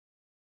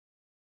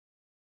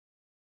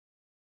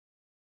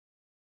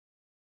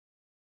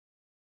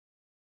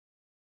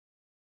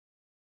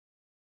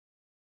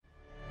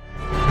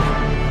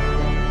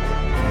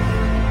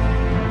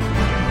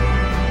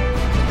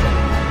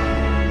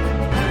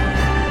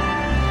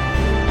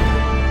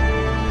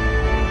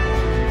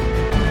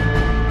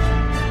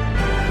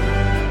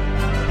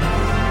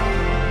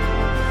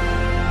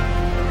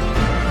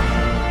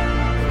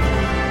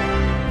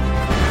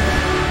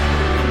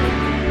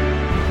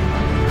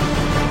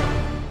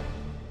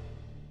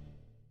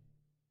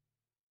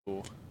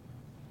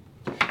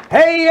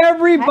Hey,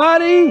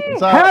 everybody! Hey.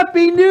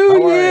 Happy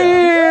New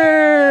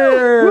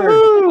Year!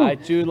 I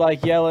do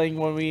like yelling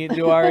when we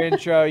do our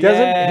intro. He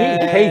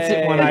hates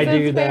it when I It's do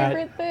his that.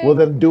 favorite thing. Well,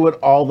 then do it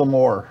all the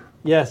more.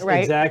 Yes, Right.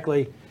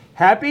 exactly.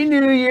 Happy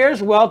New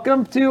Year's!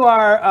 Welcome to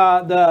our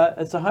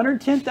it's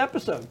 110th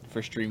episode.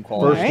 For stream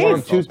quality. First one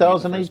of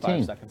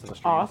 2018.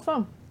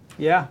 Awesome.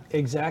 Yeah,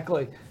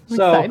 exactly. I'm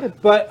So, excited.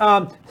 but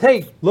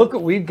hey, look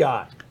what we've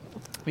got.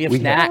 We have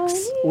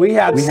snacks. We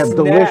have We have snacks.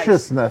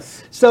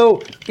 deliciousness.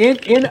 So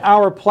in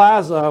our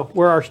plaza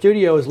where our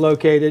studio is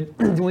located,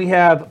 we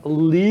have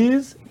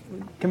Lee's.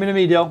 Come into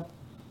me, Dill.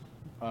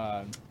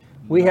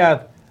 We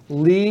have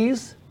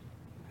Lee's.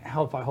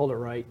 How if I hold it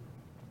right?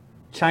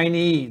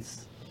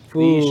 Chinese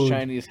food. Lee's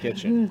Chinese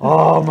Kitchen.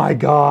 Oh my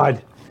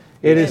God,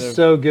 it Yeah, is they're-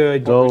 so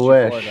good.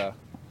 Delish. Florida.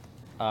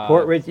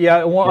 Port Rich, yeah,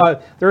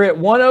 they're at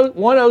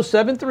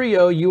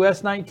 10730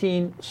 US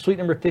 19, Suite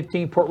number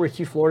 15, Port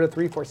Richey, Florida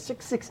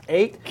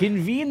 34668.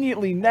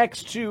 Conveniently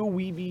next to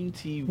We Bean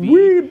TV,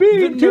 We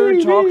Bean the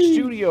Nerd Talk TV.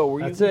 studio,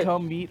 where That's you can it.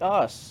 come meet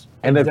us.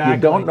 And if you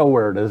Exactly. don't know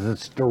where it is,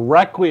 it's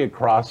directly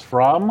across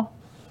from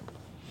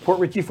Port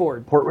Richey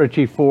Ford. Port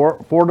Richey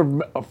Ford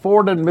and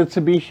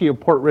Mitsubishi of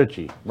Port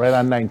Richey, right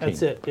on 19.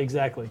 That's it,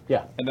 exactly.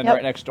 Yeah. And then Yep.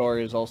 right next door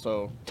is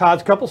also,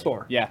 Todd's Couple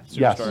Store. yeah,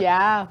 Yes. Superstore.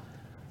 Yeah.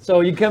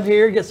 So you come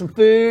here, get some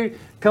food,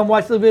 come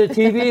watch a little bit of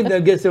TV, and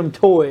then get some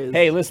toys.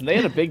 Hey, listen, they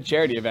had a big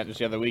charity event just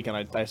the other week, and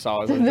I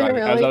saw as I was Did they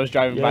driving, as really? I was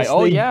driving Yes, by.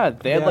 Oh they- yeah,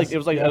 they had like yes, it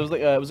was like yeah.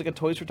 it was like a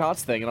Toys for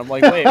Tots thing, and I'm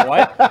like, wait,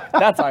 what?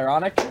 That's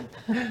ironic.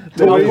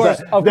 That Of was-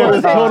 course, of that course.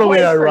 was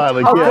totally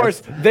ironic. Of yes.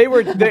 course, they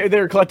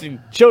were collecting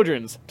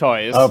children's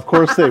toys. Of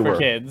course they were.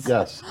 kids.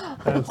 Yes.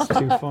 That's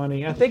too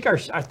funny. I think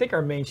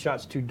our main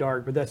shot's too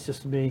dark, but that's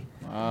just me.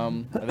 I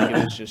think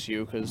it is just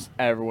you because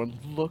everyone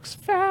looks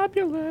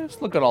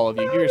fabulous. Look at all of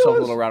you. Give yourself a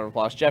little round of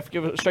applause. Jeff,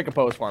 strike a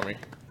pose for me.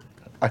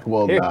 I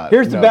will not.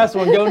 Here's the no. best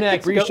one. Go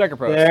next. Free Go- striker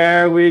pose.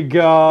 There we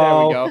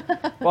go. There we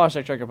go. Well, I'll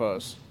strike a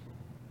pose.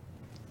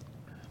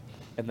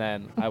 And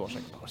then I will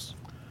strike a pose.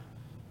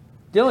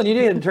 Dylan, you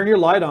didn't turn your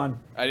light on.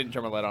 I didn't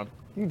turn my light on.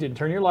 You didn't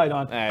turn your light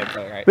on. It's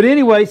all right. But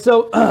anyway,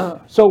 so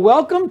so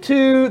welcome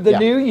to the Yeah.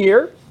 new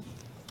year.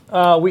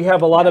 We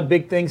have a lot of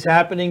big things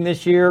happening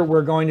this year.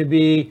 We're going to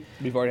be,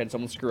 We've already had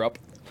someone screw up.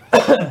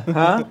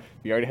 huh?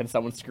 We already had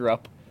someone screw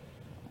up.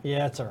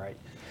 Yeah, it's all right.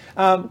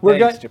 We're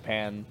Thanks, going.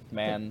 Japan,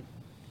 man.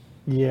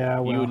 Yeah,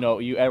 well,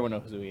 Everyone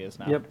knows who he is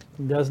now. Yep,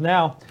 he does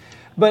now.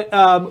 But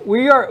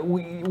we are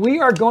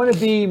going to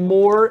be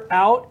more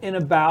out and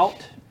about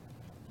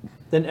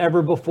than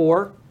ever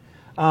before.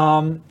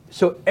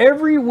 So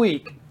every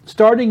week,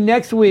 starting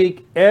next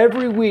week,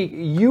 every week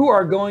you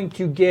are going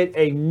to get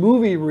a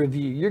movie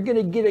review. You're going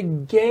to get a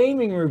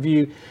gaming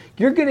review.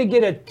 You're going to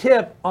get a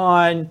tip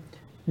on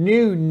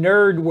new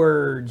nerd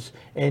words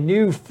and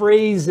new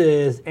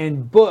phrases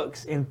and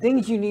books and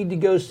things you need to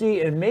go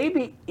see, and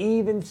maybe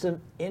even some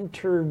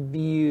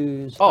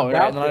interviews. Oh, about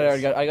right. And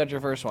then this. I got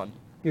your first one.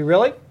 You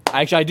really?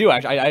 Actually, I do.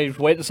 Actually, I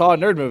went and saw a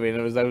nerd movie,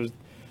 and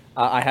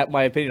I had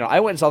my opinion on. I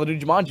went and saw the new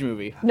Jumanji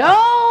movie.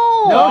 No.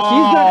 No,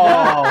 she's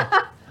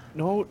gonna.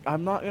 No,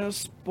 I'm not gonna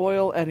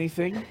spoil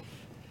anything.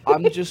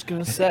 I'm just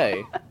gonna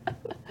say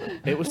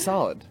it was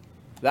solid.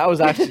 That was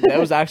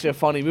actually a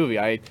funny movie.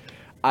 I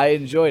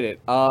enjoyed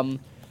it.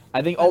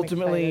 I think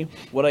ultimately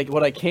what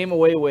I came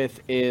away with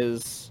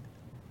is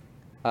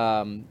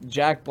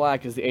Jack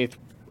Black is the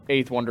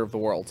eighth wonder of the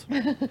world.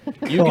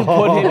 You can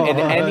put him in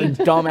any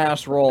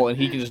dumbass role and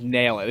he can just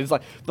nail it. It's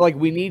like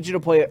we need you to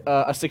play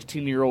a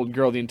 16-year-old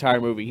girl the entire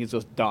movie. He's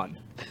just done.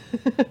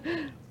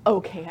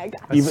 Okay, I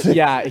got it.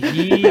 Yeah,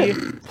 he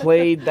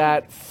played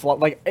that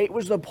like it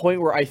was the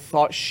point where I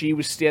thought she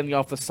was standing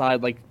off the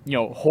side, like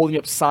holding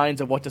up signs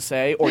of what to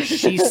say, or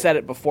she said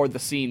it before the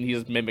scene. He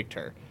just mimicked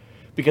her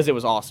because it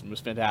was awesome. It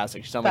was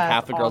fantastic. She sounded like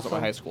half That's the girls at my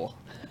awesome. high school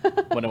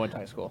when I went to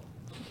high school.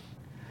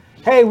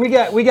 Hey, we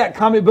got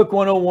Comic Book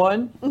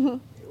 101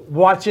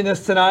 watching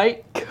us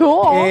tonight.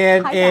 Cool.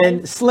 And Hi, and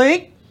guys.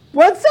 Slink,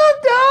 what's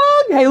up,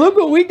 dog? Hey, look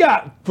what we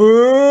got.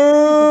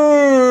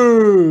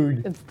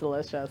 Food. It's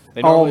delicious.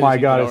 They Oh normally my just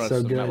eat God, the it's so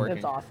donuts good. not working.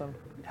 It's awesome.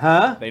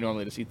 Huh? They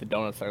normally just eat the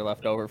donuts that are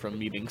left over from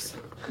meetings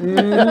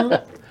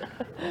I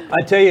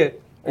tell you,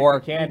 or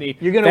candy.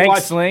 You're gonna Thanks,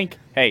 watch- Slink.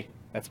 Hey,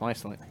 that's my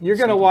Slink. you're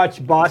going to Slinky.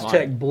 watch Boss Mine.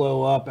 Tech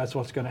blow up. That's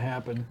what's going to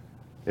happen.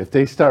 If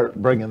they start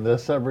bringing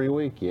this every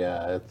week,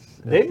 yeah,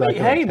 They it's not may,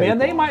 gonna hey, take man,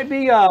 they long. might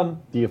be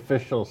the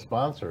official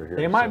sponsor here.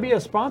 they might soon. be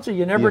a sponsor. You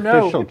the never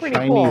know. official Pretty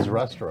Chinese cool.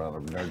 restaurant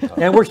of Nerd Talk.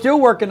 And we're still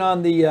working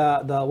on the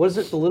what is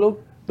it? The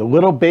little. The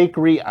Little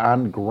Bakery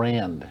on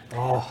Grand.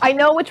 I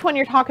know which one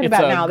you're talking It's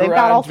about a now. They've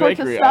got all Grand sorts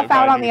of bakery. stuff I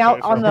out on find the you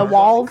out guys on the are-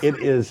 walls It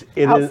is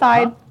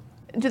outside.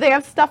 Do they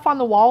have stuff on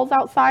the walls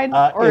outside,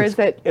 or is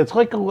it? It's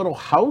like a little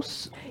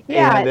house.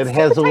 Yeah, and it it's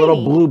has a super little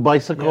tiny. blue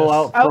bicycle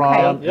Yes. out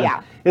front. Okay,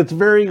 yeah. It's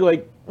very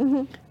like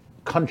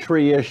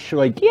country-ish,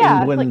 like Yeah,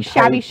 England like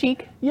shabby type.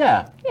 chic.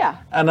 Yeah. Yeah.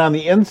 And on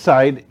the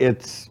inside,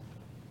 it's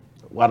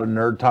a lot of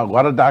nerd talk, a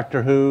lot of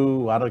Doctor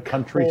Who, a lot of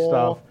country Cool.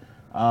 stuff.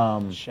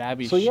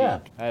 Shabby So, chic. yeah.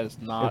 That is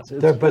not.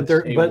 It's- But a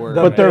their word but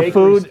that But their I've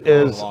food used for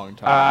a is, long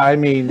time. I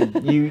mean,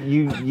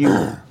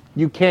 you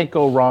You can't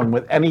go wrong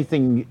with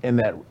anything in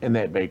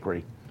that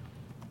bakery.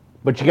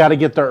 But you got to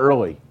get there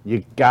early.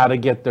 You got to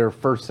get there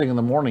first thing in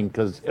the morning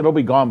because it'll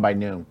be gone by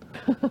noon.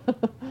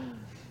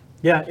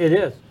 Yeah, it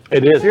is.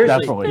 It is, Seriously,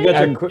 definitely. you gotta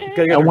And, gotta get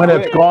and there when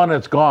quick. it's gone,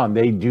 it's gone.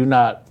 They do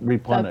not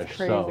replenish. That's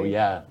crazy. So,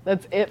 yeah.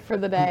 That's it for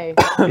the day.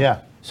 Yeah.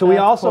 So we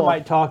That's also cool.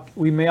 might talk.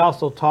 We may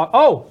also talk.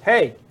 Oh,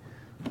 hey,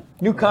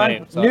 new Hey,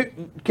 what's up?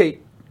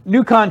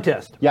 new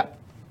contest. Yeah.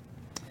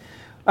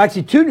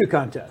 Actually, 2 new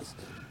contests.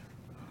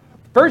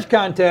 First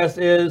contest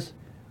is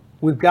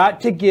we've got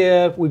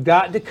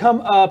to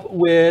come up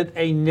with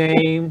a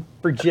name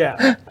for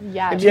Jeff.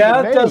 Yeah.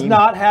 Jeff name. does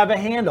not have a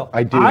handle.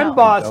 I do. I'm No.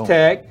 Boss I don't.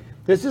 Tech.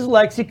 This is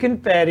Lexi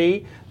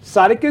Confetti.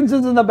 Sadikins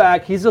is in the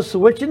back. He's a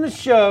switch in the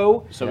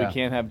show. So Yeah. we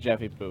can't have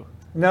Jeffy Poo.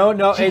 No,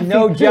 and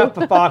no Jeff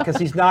Papa because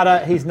he's not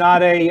a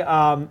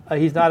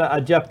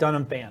Jeff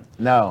Dunham fan.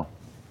 No,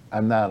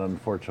 I'm not,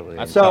 unfortunately.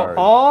 I'm So sorry.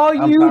 all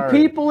I'm you sorry.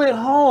 people at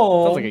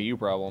home, Sounds like a you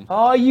problem.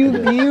 all you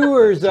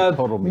viewers of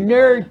total me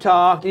Nerd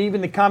Talk,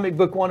 even the Comic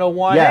Book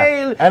 101. Yeah,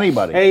 Hey,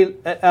 anybody. Hey,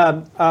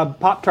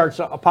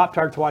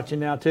 Pop-Tart's watching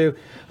now too.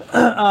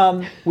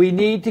 We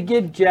need to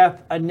give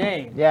Jeff a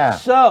name. Yeah.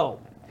 So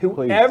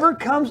whoever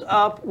comes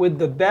up with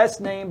the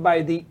best name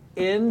by the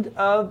end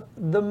of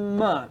the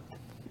month.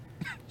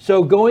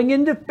 So going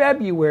into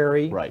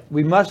February, Right.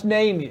 we must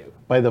name you.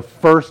 By the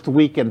first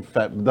week in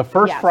the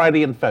first Yes.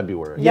 Friday in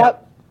February.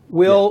 Yep.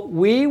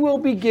 We will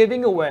be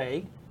giving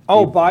away.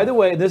 Oh, by the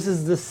way, this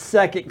is the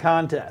second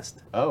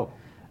contest. Oh,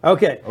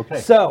 Okay. Okay.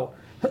 So,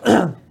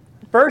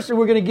 first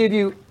we're going to give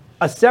you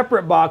a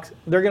separate box.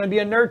 They're going to be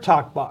a Nerd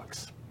Talk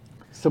box,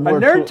 similar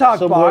Nerd Talk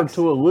similar box.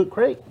 to a Loot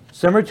Crate.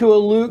 similar to a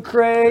Loot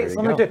Crate, you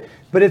similar go. to,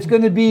 but it's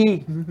going to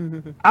be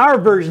our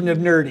version of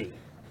nerdy.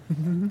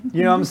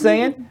 You know what I'm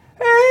saying?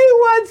 Hey,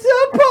 what's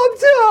up, Pop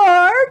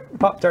Tart?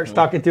 Pop Tart's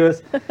talking to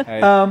us.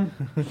 Hey.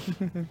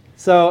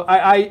 So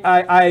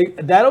I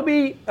that'll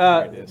be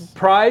it is.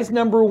 prize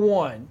number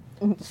 1.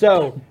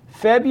 So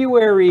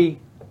February.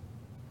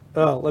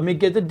 Oh, let me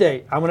get the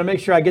date. I want to make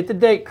sure I get the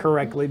date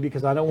correctly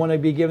because I don't want to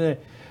be giving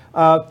it.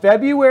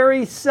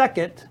 February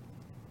 2nd,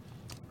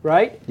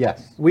 right?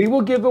 Yes. We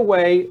will give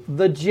away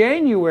the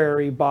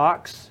January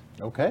box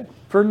Okay.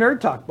 for Nerd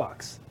Talk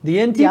box,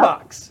 the NT Yep.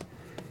 box.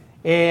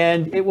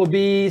 And it will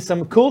be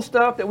some cool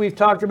stuff that we've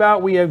talked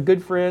about. We have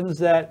good friends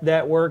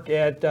that work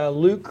at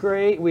Loot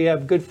Crate. We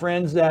have good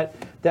friends that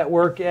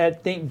work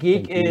at Think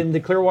Geek in the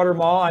Clearwater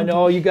Mall. I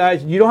know you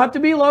guys, you don't have to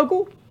be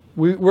local.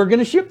 We're going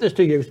to ship this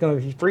to you. It's going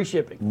to be free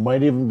shipping.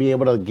 Might even be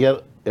able to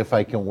get, if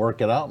I can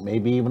work it out,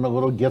 maybe even a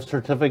little gift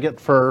certificate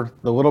for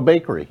the little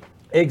bakery.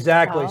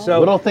 Exactly. Oh. So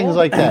Little things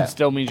like that.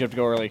 Still means you have to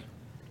go early.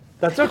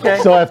 that's okay.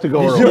 Still have to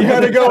go You early. got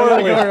to go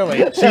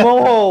early. She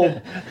won't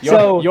hold.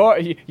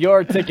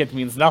 Your ticket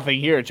means nothing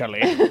here,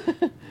 Charlie.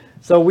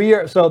 So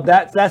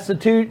that's the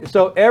 2.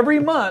 So every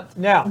month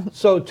now.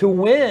 So to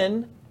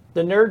win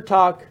the Nerd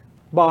Talk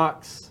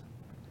box.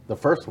 The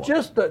first one.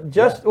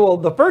 Well,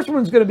 the first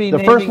one's going to be the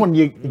naming, first one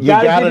you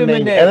gotta gotta give him a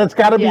name, and it's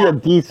gotta be Yeah. a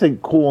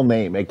decent, cool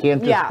name. It can't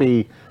just Yeah.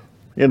 be,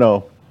 you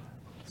know,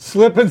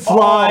 slip and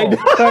slide.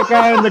 that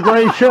guy in the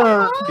gray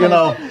shirt, you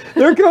know,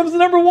 There comes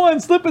number 1,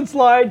 slip and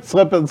slide.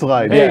 slip and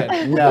slide. Man,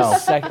 Yeah, the no,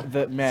 sec-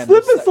 the, man,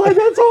 Slip the and slide.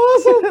 That's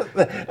awesome.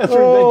 that's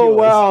Oh ridiculous.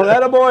 wow,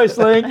 that a boy,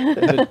 Slink.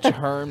 the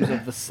terms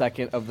of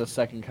the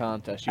second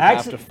contest. You have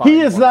Actually, to find He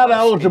is one not of us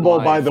in eligible,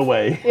 by life. the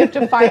way. You have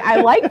to find.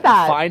 I like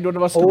that. Find one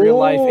of us in real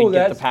life Oh, and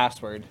get the that's-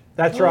 password.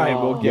 That's right. And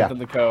we'll give Yeah. them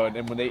the code.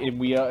 And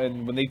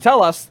when they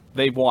tell us,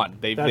 they've won.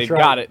 They've That's got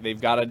right. it. They've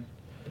got to.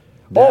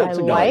 I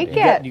like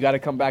it. You got to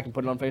come back and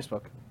put it on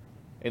Facebook.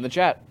 In the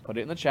chat. Put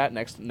it in the chat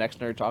next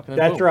Nerd Talk. And then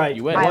That's boom, right.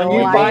 You win. I When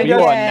you like find we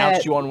will us, it.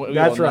 announce you on. We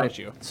that's will right. announce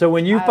you. So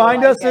when you I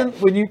find like us in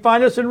it. when you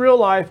find us in real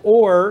life,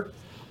 or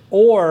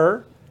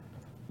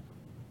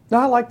no,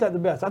 I like that the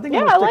best. I think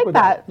I'm Yeah, gonna I stick like with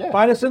that. Yeah.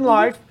 Find us in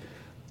life.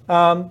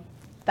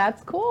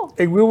 That's cool.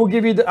 And we will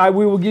give you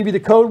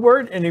the code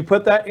word, and you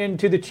put that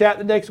into the chat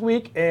the next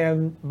week,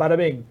 and bada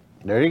bing.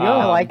 There you go.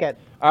 I like it.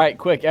 All right,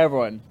 quick,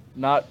 everyone.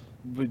 Not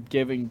with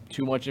giving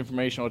too much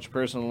information about your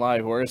personal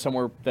life. Where is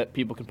somewhere that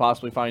people can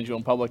possibly find you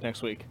in public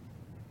next week?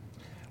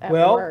 At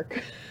Well,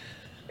 work.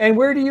 And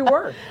where do you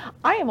work?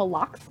 I am a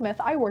locksmith.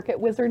 I work at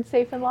Wizard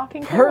Safe and Lock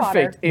in Clearwater.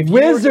 Perfect. If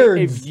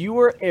Wizards! You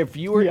were in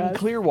Yes.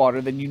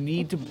 Clearwater, then you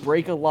need to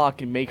break a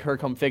lock and make her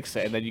come fix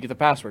it, and then you get the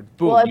password.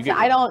 Boom. Well, you it's, get,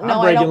 I don't I'm know.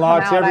 I breaking don't come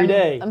locks out. every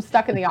day. I'm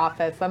stuck in the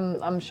office.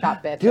 I'm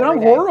shop bitch. Dude, every I'm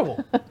day.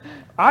 horrible.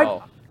 I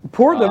Oh.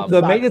 poor the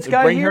Sucks. maintenance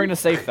guy Bring here. her in a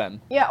safe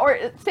then. Yeah, or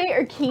say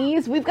or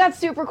keys. We've got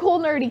super cool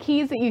nerdy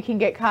keys that you can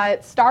get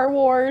cut. Star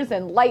Wars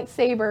and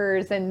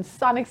lightsabers and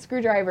sonic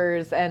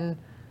screwdrivers and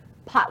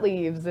pot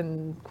leaves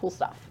and cool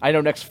stuff. I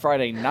know next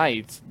Friday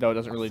night, though, it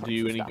doesn't really do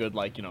you any stuff. good,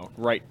 like,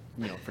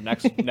 for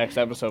next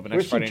episode, but Wish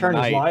next he'd Friday turn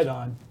his night. light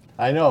on.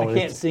 I know. I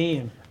can't see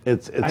him.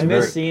 It's I very,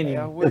 miss seeing him.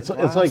 Yeah, wear It's like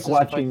glasses if I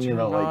watching, turn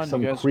like on,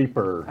 some you guys-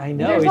 creeper. I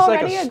know. There's he's like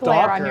already a a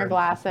glare on your stalker.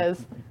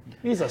 glasses.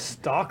 He's a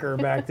stalker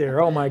back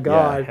there. Oh my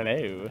God.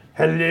 Hello.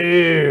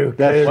 Hello.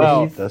 That's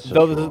Well, that's just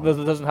though wrong. this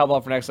doesn't help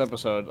out for next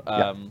episode.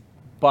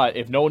 But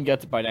if no one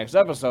gets it by next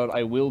episode,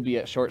 I will be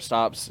at Short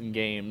Stops and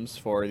Games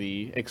for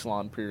the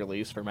Ixalan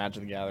pre-release for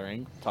Magic the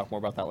Gathering. Talk more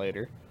about that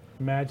later.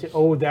 Magic.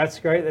 Oh, that's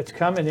great. That's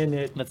coming, isn't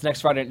it? That's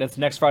next Friday. That's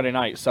next Friday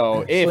night.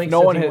 So if Slink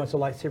no says one he has, wants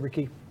a lightsaber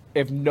key.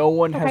 if no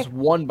one has Okay.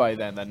 won by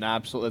then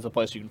absolutely there's a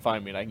place you can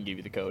find me and I can give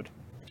you the code.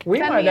 We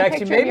Send might me a actually,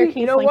 picture of your maybe, you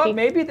keys, know what? Slinky.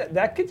 Maybe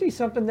that could be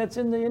something that's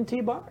in the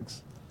NT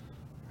box.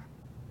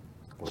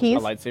 Keys.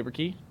 A lightsaber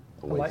key.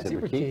 A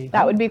lightsaber key.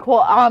 That would be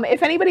cool.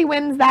 If anybody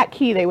wins that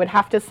key, they would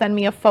have to send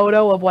me a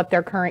photo of what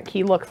their current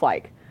key looks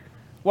like.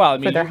 Well, I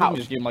mean, their you can house.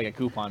 just give them like a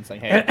coupon saying,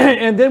 "Hey,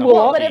 And then come we'll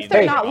on, all, But if they're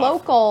hey, not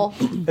local,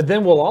 and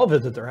then we'll all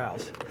visit their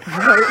house.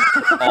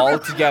 all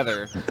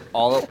together,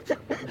 all at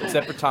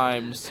separate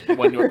times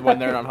when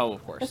they're not home,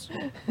 of course."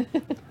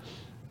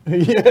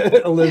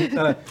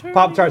 Yeah,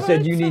 Pop Tart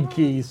said you need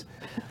keys.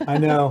 I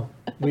know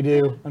we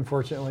do,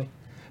 unfortunately.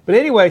 But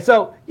anyway,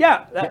 so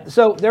yeah,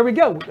 so there we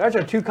go. That's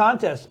our 2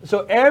 contests.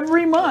 So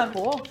every month,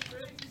 cool.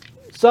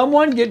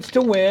 someone gets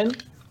to win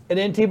an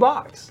NT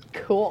box,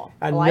 Cool.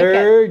 a I like it.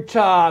 Nerd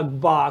Talk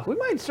box. We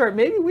might start.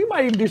 Maybe we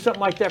might even do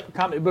something like that for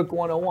Comic Book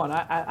 101.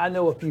 I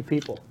know a few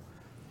people.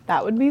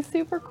 That would be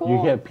super cool.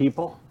 You have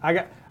people?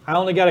 I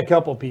only got a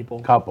couple people.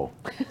 Couple.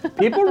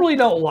 People really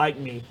don't like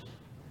me.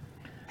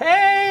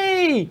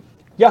 Hey,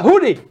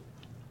 Yahudi!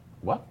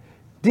 What?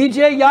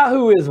 DJ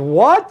Yahoo is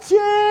watching.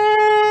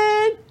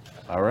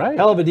 All right.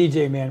 Hell of a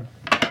DJ, man.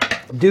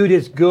 Dude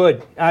is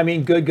good. I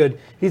mean, good.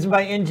 He's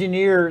my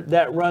engineer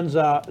that runs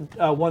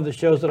one of the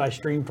shows that I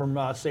stream from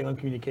Salem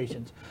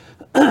Communications.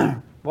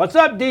 What's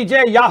up,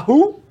 DJ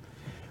Yahoo?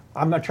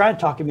 I'm going to try to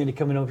talk him into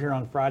coming over here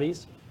on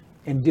Fridays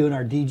and doing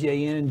our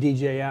DJ in and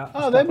DJ out.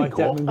 Oh, and that'd stuff be like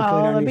cool. that in between Oh,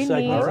 our that'd new be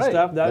segments neat. and Alright.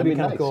 stuff. That'd be That'd be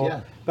kind of nice, cool.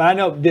 yeah. But I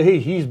know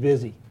he's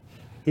busy.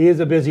 He is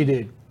a busy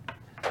dude.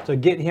 So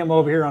getting him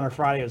over here on a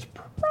Friday is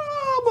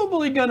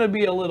probably going to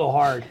be a little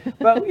hard.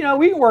 But, you know,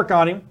 we can work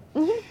on him.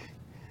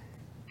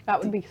 That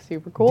would be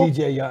super cool.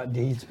 DJ Yacht,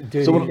 dude, So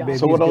he's what, big, so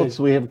he's what good. else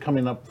do we have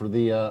coming up for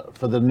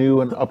the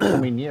new and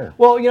upcoming year?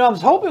 Well, you know, I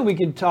was hoping we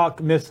could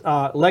talk Miss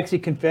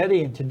Lexi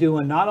Confetti into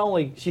doing not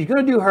only, she's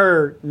going to do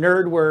her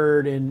nerd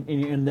word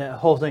and the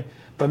whole thing,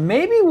 but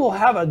maybe we'll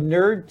have a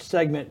nerd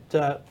segment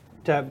to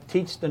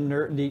teach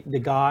the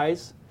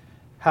guys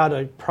how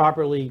to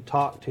properly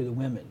talk to the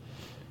women,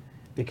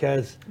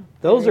 because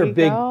those There are you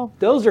big. go.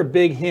 Those are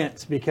big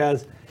hints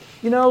because,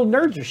 you know,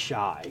 nerds are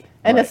shy.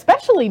 And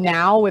especially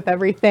now with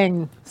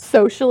everything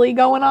socially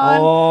going on.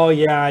 Oh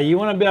yeah, you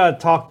want to be able to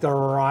talk the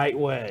right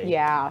way.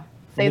 Yeah.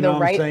 Say You know the what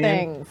I'm right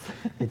saying? things.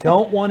 You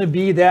don't want to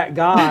be that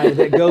guy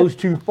that goes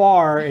too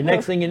far, and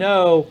next thing you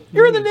know,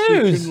 you're in the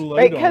news.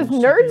 Right, because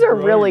nerds are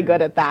really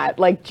good at that.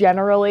 Like,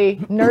 generally,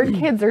 nerd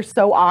kids are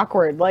so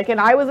awkward. Like, and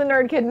I was a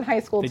nerd kid in high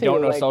school, They too.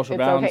 don't know Like, social it's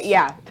bounds. Okay.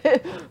 Yeah.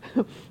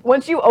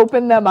 Once you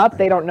open them up,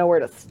 they don't know where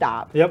to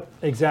stop. Yep,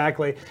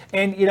 exactly.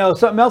 And you know,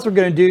 something else we're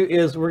going to do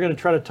is we're going to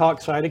try to talk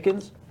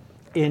Cytokins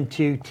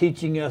into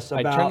teaching us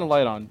I about. turn the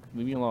light on.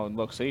 Leave me alone.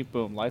 Look, see,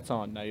 boom, lights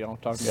on. Now you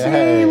don't talk to me.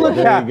 Hey, Look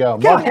there how, you go.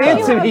 look how Much better.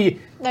 handsome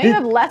Now you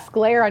have less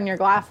glare on your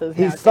glasses.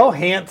 now, he's so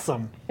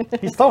handsome.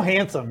 He's so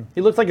handsome.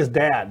 He looks like his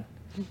dad.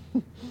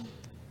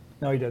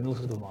 No, he doesn't. He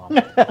looks like his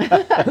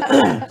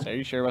mom. Are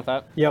you sure about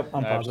that? Yep,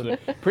 I'm positive.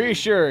 Absolutely. Pretty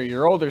sure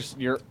your older,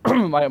 your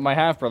my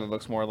half brother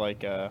looks more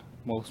like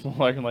most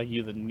more like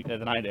you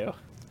than I do.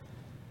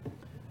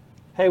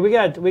 Hey, we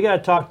got to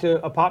talk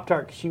to a Pop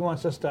Tart. She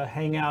wants us to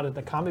hang out at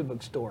the comic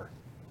book store.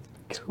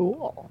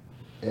 Cool.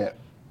 Yeah.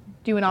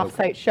 Do an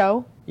off-site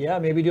show. Yeah,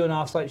 maybe do an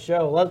off-site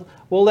show.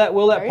 We'll let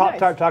Very Pop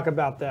Tart nice. talk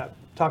about that.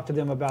 Talk to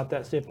them about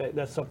that. See if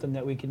that's something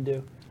that we can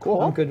do.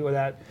 Cool. I'm good with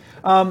that.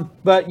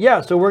 But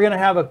yeah, so we're gonna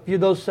have a few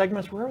of those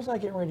segments. Where was I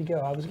getting ready to go?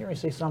 I was getting ready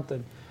to say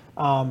something,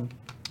 and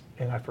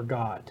I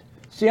forgot.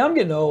 See, I'm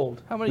getting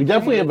old. How many? We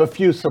definitely have a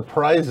few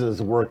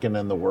surprises working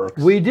in the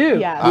works. We do.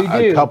 Yeah. We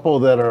a do. couple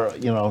that are,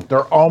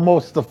 they're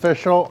almost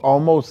official,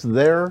 almost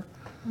there.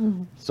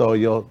 So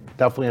you'll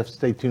definitely have to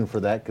stay tuned for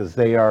that because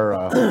they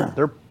are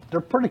they're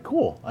pretty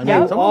cool. I mean,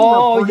 Yeah. some of them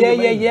are Oh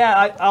pretty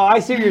yeah, amazing. I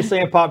see what you're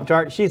saying, Pop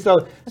Tart. She's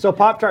so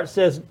Pop Tart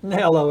says,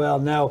 LOL.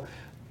 No,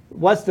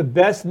 what's the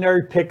best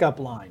nerd pickup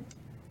line?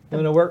 You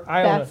want to work? You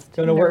want Best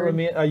to work nerd. with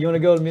me? You want to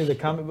go with me to the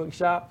comic book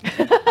shop?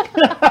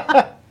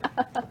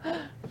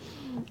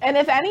 And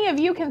if any of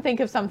you can think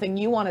of something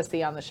you want to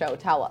see on the show,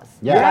 tell us.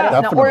 Yeah, Let us know.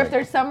 Or definitely. if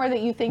there's somewhere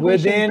that you think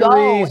Within we should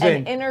go reason.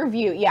 and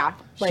interview. Yeah.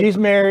 like- She's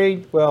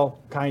married. Well,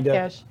 kind of.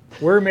 Ish.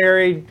 We're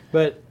married,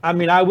 but I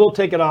mean, I will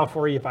take it off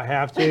for you if I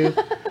have to.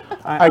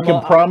 I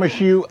can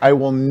promise you, I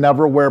will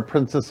never wear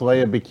Princess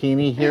Leia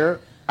bikini here,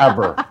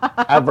 ever,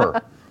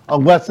 ever.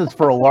 Unless it's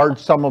for a large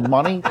sum of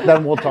money,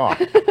 then we'll talk.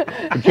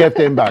 But you have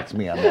to inbox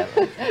me on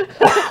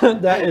that.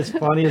 That is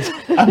funny.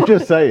 I'm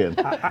just saying.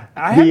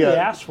 I have to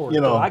ask for it.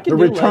 You though. know, I can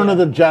the do Return Leia. of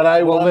the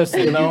Jedi Well, one,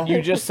 listen, you know?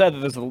 you just said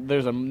that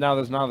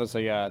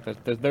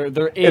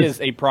there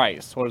is a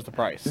price. What is the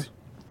price?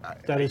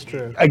 That is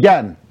true.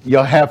 Again,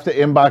 you'll have to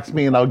inbox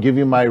me and I'll give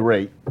you my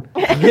rate.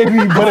 Give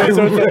me my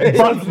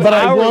But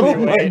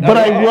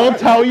I will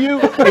tell you,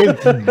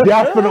 it's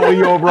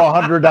definitely over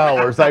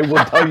 $100. I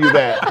will tell you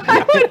that. I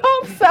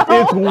hope so.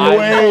 It's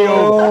way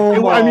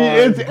over. I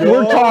mean,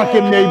 we're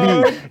talking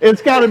maybe.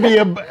 It's got to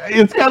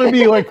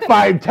be like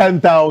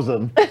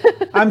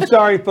 5,000-10,000. I'm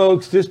sorry,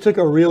 folks. This took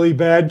a really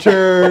bad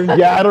turn.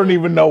 Yeah, I don't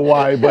even know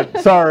why, but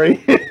sorry.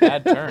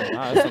 Bad turn.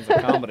 Wow, that sounds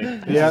like comedy.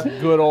 This Yeah.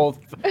 is good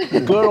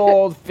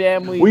old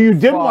family. Well, you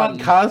did fun.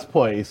 want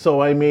cosplay,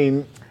 so I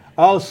mean,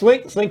 Oh,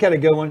 Slink had a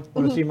good one.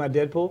 Want to see my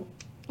Deadpool?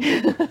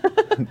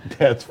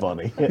 that's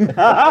funny.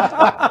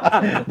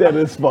 That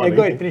is funny. Yeah,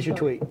 go ahead, finish your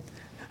tweet.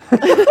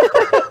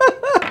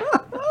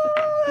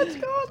 That's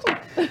awesome.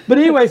 But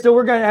anyway, so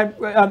we're going to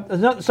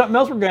have something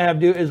else we're going to have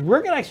to do is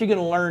we're actually going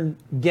to learn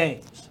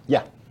games.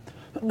 Yeah,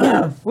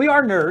 We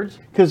are nerds.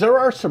 because there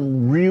are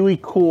some really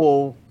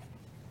cool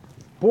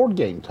board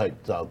game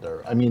types out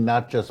there. I mean,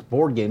 not just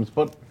board games,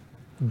 but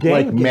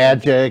like games.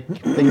 Magic,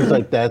 things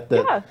like that.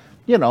 That Yeah.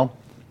 you know,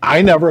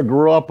 I never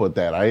grew up with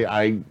that.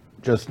 I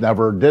just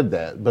never did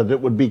that, but it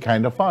would be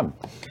kind of fun.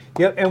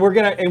 Yep, and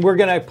we're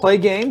gonna play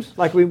games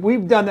like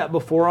we've done that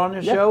before on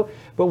the show,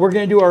 but we're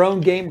gonna do our own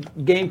game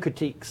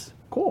critiques.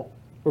 Cool.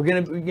 We're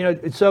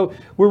gonna, so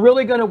we're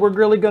really gonna,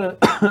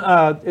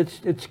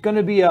 it's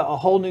gonna be a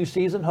whole new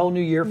season, whole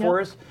new year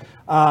for us,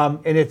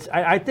 and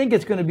I think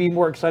it's gonna be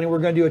more exciting. We're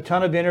gonna do a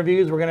ton of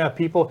interviews. We're gonna have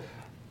people.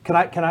 Can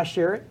I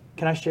share it?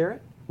 Can I share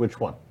it? Which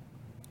one?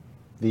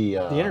 The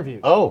interview.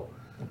 Oh,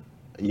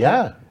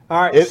 yeah.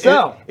 All right, It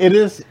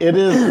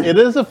it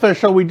is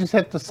official. We just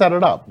have to set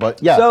it up.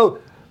 But yeah.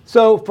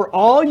 So for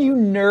all you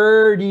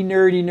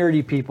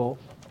nerdy people,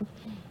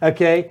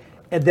 okay,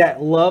 and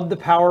that love the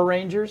Power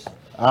Rangers,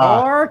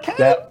 or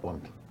that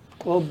one.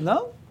 well,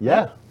 no,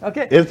 Yeah.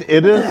 okay.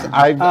 It is.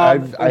 I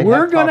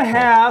we're have going to talked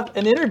have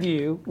an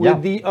interview with Yeah.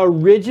 the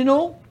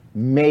original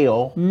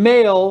male.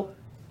 male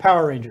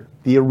Power Ranger.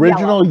 The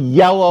original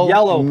yellow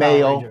Power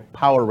male Ranger.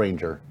 Power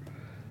Ranger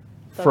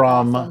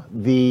from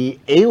the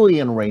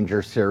Alien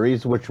Ranger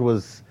series, which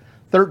was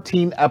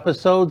 13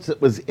 episodes. It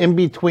was in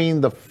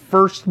between the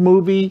first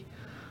movie.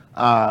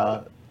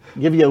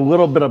 Give you a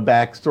little bit of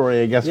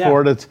backstory, I guess, Yeah.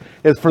 for it.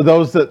 It's for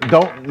those that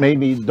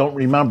don't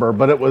remember,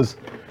 but it was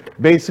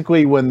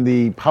basically when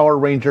the Power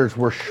Rangers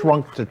were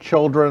shrunk to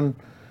children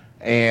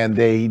and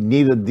they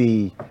needed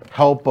the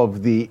help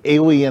of the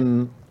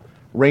alien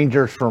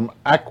Rangers from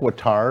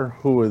Equitar,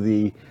 who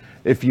were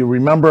if you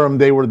remember them,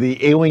 they were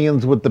the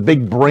aliens with the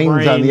big brains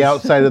on the Brains.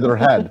 outside of their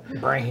head,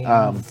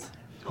 Brains.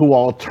 who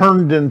all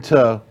turned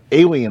into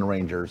alien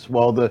Rangers.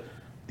 Well, the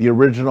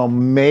original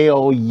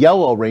male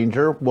Yellow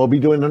Ranger, we'll be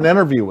doing an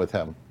interview with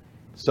him.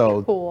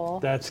 So Cool.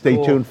 That's stay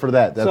cool. tuned for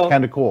that. That's So-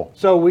 kind of cool.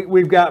 So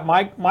we've got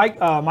Mike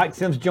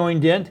Sims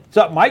joined in. What's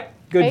up, Mike?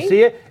 Good to Hey. see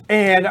you.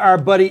 And our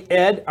buddy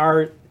Ed,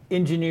 our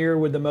engineer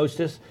with the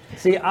mostest.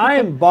 See, I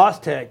am Boss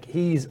Tech.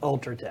 He's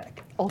Ultra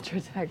Tech.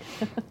 Ultra Tech.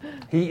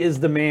 He is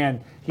the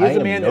man. He I is the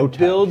am man no that tech.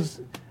 builds.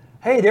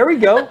 Hey, there we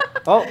go.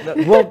 Oh,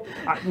 well,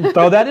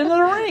 throw that into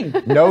the ring.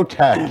 No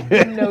tech.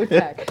 No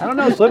tech. I don't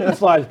know. Slip and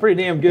slide is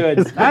pretty damn good.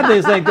 I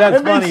just think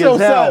that's It funny makes no as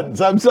hell.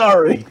 sense. I'm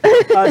sorry.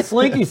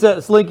 Slinky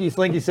said.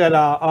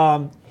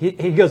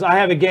 He goes. I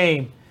have a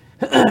game.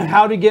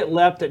 How to get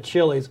left at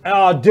Chili's.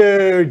 Oh,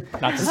 dude.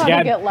 Not this How to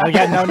again. get left.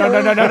 Again.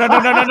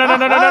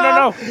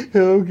 No.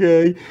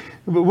 Okay.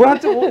 But we'll have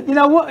to.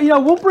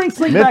 We'll bring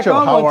Slink back Mitchell,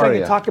 on how one are thing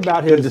you? and talk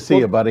about his. Good to see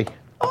you, buddy.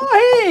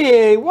 Oh,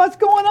 hey, what's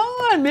going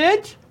on,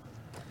 Mitch?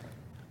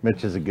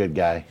 Mitch is a good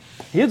guy.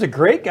 He is a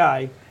great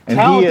guy. And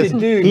Talented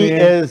dude,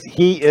 man.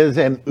 He is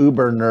an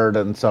uber nerd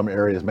in some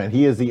areas, man.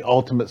 He is the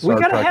ultimate Star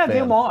We got to Trek have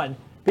fan. him on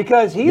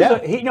because he's Yeah.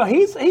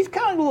 he's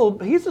kind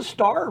of he's a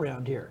star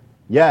around here.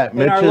 Yeah,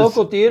 Mitch In our is,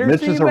 local theater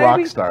Mitch scene, is a baby.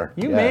 rock star.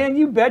 You yeah. man,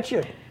 you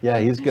betcha. Yeah,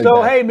 he's a good.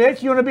 So guy. hey,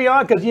 Mitch, you want to be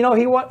on because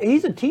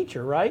he's a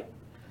teacher, right?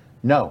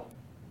 No,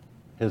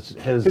 his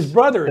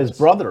brother His is.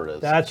 brother is.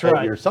 That's at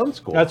right. your son's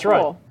school. That's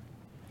right. Cool.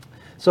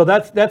 So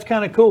that's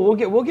kind of cool.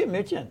 We'll get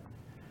Mitch in.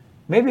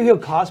 Maybe he'll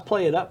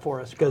cosplay it up for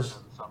us because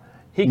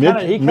he kind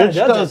of Mitch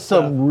does, does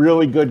some stuff.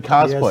 really good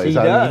cosplays. he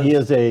I mean,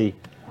 does.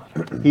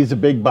 he's a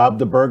big Bob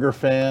the Burger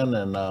fan,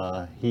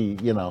 and he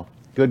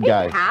good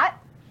guy. Pat.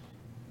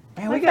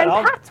 Man, My we got friend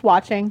all. Pat's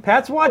watching.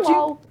 Pat's watching.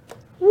 Hello.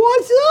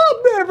 What's up,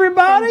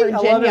 everybody? From I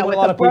love Virginia it when with a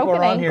lot a of people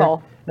broken are on here.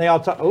 ankle. They all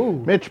talk. Oh,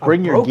 Mitch, a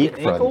bring your broken geek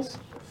ankle? friends.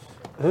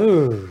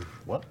 Ooh,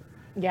 What?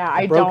 Yeah,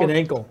 I broken don't.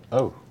 ankle.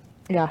 Oh,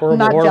 Yeah, Horrible, I'm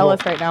not horrible.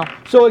 jealous right now.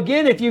 So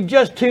again, if you've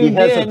just he tuned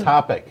has in, a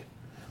topic.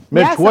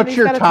 Mitch, Yeah, what's somebody's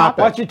your got a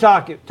topic? what's your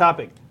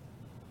topic?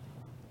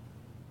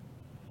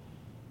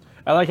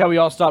 I like how we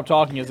all stopped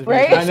talking as if he was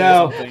Right? gonna I say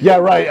know. something. Yeah,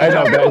 right. I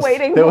know. We're that was-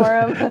 waiting that was-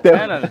 for him.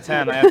 10 out of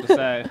 10, I have to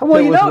say. Well,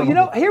 That you was know, one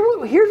of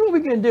here's what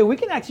we can do. We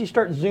can actually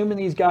start zooming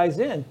these guys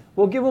in.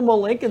 We'll give them a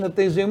link, and if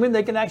they zoom in,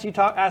 they can actually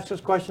ask us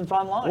questions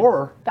online.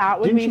 Or That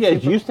would didn't be you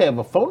guys super- used to have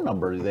a phone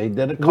number? They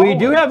did a call. we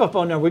do have a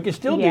phone number. We can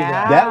still do Yeah.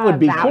 that. That would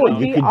be that cool. would You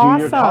be could do your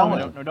awesome.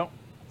 calling. No, don't.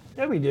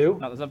 Yeah, we do.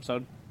 Not this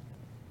episode.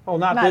 Oh,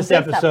 not Not this this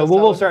episode.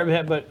 We'll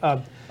episode. start,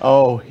 but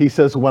Oh, he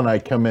says when I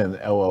come in.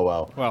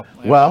 LOL. Well,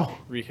 Well,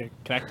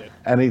 reconnected.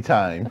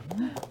 anytime.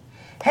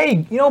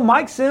 Hey,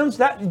 Mike Sims,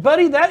 that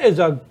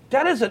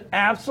is an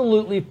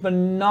absolutely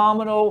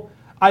phenomenal.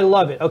 I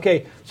love it.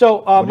 Okay,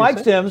 so do you Mike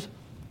say? Sims,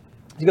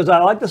 he goes, I'd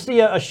like to see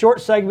a short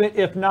segment,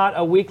 if not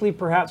a weekly,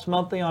 perhaps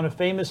monthly, on a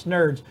famous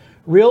nerds,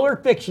 real or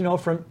fictional,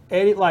 from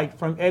Eddie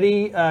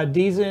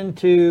Deason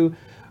to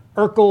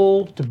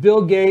Urkel to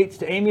Bill Gates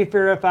to Amy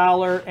Farrah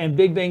Fowler and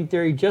Big Bang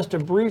Theory. Just a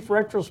brief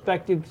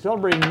retrospective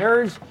celebrating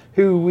nerds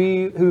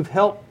who've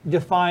helped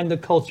define the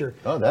culture.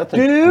 Oh, that's a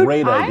Dude,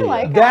 great I idea.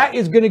 like That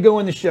is going to go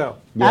in the show.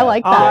 I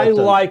like that. I That's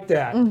a- like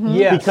that.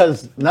 Yes.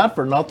 Because, not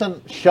for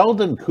nothing,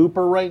 Sheldon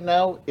Cooper right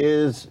now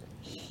is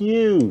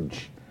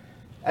huge.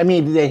 I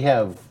mean, they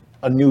have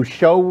a new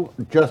show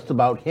just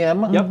about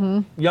him. Yep.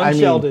 Young I mean,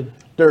 Sheldon.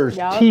 There's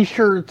Yep.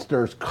 T-shirts,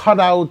 there's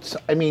cutouts.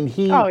 I mean,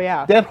 Oh,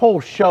 yeah. that whole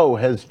show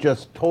has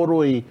just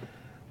totally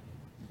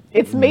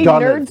It's made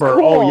done nerds it for.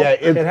 cool. Oh yeah,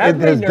 it has has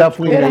made nerds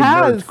definitely cool. It made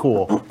has. nerds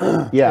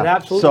cool. Yeah, It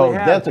absolutely so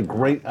has. that's a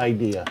great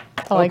idea.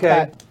 I like Okay.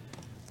 that.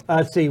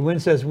 Let's see. Win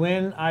says,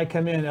 when I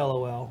come in,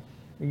 LOL.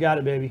 You got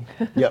it, baby.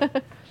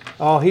 Yep.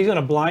 Oh, he's going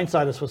to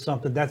blindside us with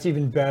something. That's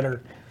even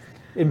better.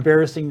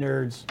 Embarrassing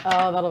nerds.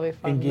 Oh, that'll be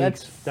fun. And geeks.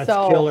 That's That's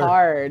so killer.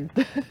 hard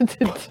to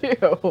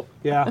do.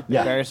 Yeah. Yeah.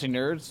 Embarrassing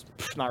nerds?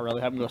 Pff, not really.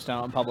 Have them go stand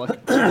out in public.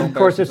 Of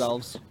course it's-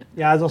 themselves.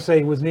 Yeah, as I'll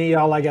say, with me,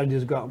 all I got to do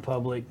is go out in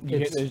public.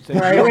 It's-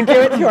 Right? We do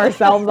it to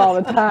ourselves all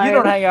the time. You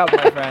don't hang out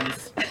with my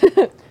friends.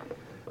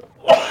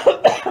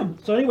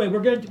 so anyway, we're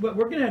gonna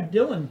have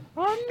Dylan.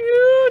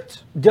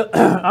 Unmute.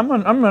 I'm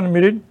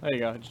unmuted. There you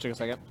go. It just took a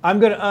second. I'm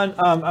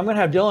gonna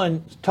have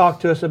Dylan talk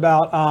to us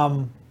about.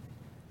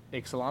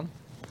 Ixalan.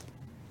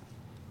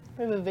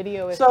 We have a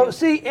video issue. So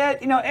see,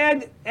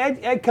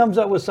 Ed comes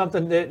up with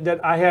something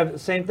that I have the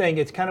same thing.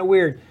 It's kind of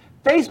weird.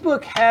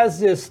 Facebook has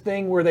this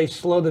thing where they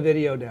slow the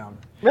video down.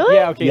 Really?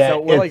 Yeah. Okay. Yeah,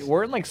 so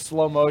we're in like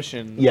slow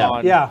motion. Yeah.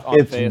 On, Yeah. on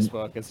It's-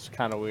 Facebook. It's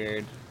kind of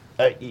weird.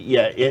 And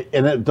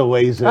it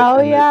delays it. Oh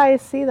and yeah, I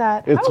see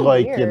that. It's How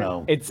like,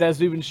 weird. It says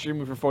we've been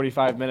streaming for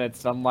 45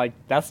 minutes. I'm like,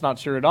 that's not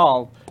true at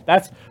all.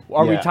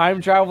 Are we Yeah.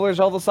 time travelers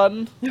all of a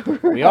sudden?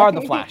 We are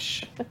the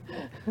Flash.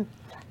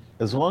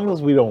 as long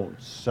as we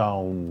don't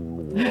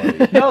sound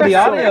like. No, the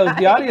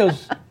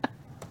audio's.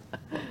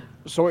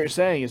 So what you're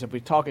saying is if we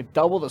talk at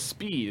double the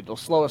speed, it'll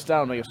slow us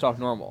down and make us talk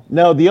normal.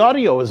 No, the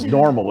audio is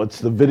normal. It's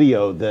the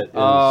video that is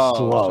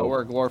slow. So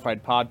we're a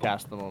glorified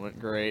podcast at the moment.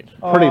 Great.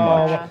 Pretty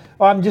much.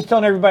 Well, I'm just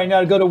telling everybody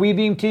now to go to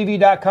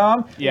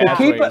WeBeamTV.com. Yeah, but that's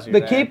keep way easier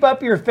but there. keep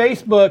up your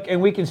Facebook,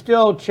 and we can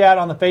still chat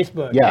on the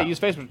Facebook. Yeah. Yeah, use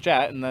Facebook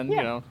chat and then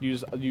Yeah.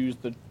 use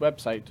the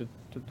website to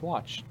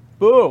watch.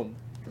 Boom.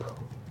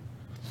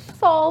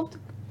 Solved.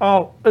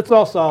 Oh, it's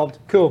all solved.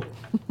 Cool.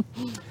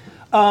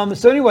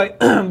 So anyway,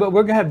 but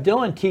we're gonna have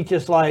Dylan teach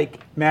us like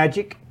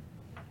magic,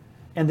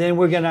 and then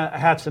we're gonna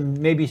have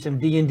maybe some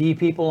D&D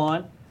people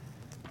on.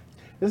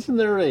 Isn't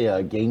there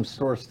a game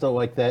store still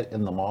like that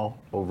in the mall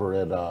over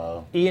at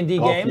E&D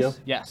Golfview? Games.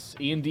 Yes,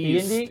 E&D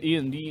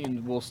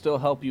E&D? will still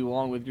help you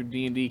along with your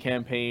D&D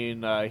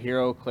campaign.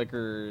 Hero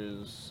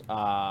clickers,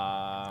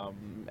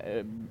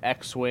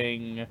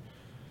 X-wing.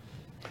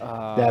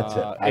 That's it,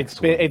 It's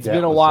X-Wing. been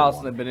That a was while the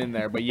since one. I've been in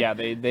there, but yeah,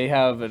 they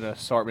have an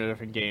assortment of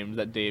different games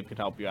that Dave can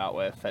help you out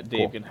with. That Dave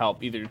Cool. can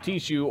help either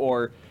teach you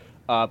or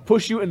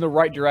push you in the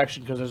right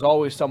direction because there's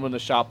always someone in the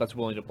shop that's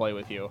willing to play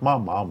with you. My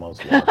mama's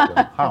watching.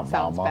 Hi,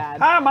 Sounds mama.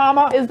 bad. Hi,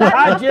 Mama. Is that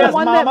Hi, not the Jess,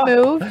 one Mama. that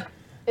moved?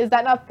 Is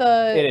that not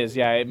the It is,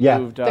 yeah. It Yeah.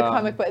 moved. the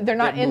comic book? They're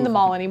not it in the moved-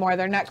 mall anymore.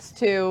 They're next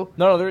to.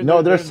 No, They're in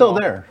still the mall.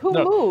 there. Who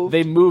No, moved?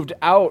 They moved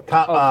out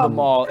Co- of the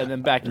mall and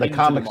then back The into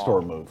comic the mall.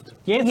 store moved.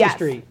 Yancey Yes.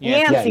 Street.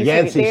 Yancey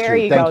Yancey Street. There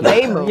Street, you go.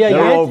 thank you. They moved. Yeah,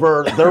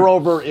 They're They're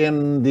over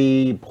in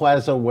the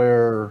plaza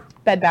where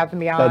Bed Bath and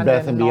Beyond. Bed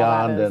Bath and all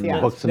that Beyond is, and yeah.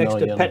 Books a Next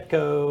Million. to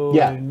Petco.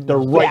 Yeah, and they're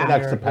right stuff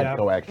next to there, yeah.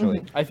 Petco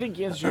actually. I think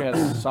Yancey Street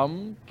has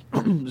some,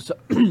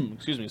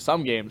 excuse me,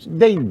 some games.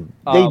 They do.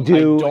 I don't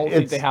think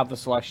It's- they have the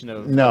selection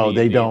of. No, D&D,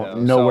 they don't.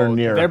 though. Nowhere So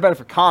near. They're better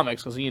for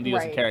comics because E&D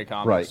doesn't Right. carry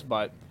comics. Right.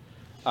 But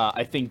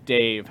I think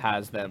Dave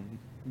has them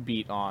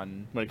beat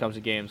on when it comes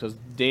to games because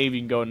Dave,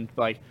 you can go and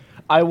like,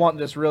 I want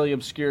this really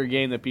obscure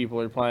game that people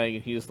are playing,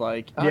 and he's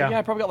like, Yeah. yeah,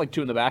 I probably got like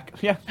 2 in the back.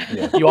 Yeah,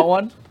 Yeah. You want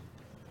one?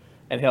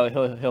 And he'll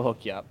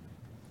hook you up.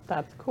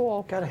 That's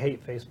cool. Gotta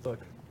hate Facebook.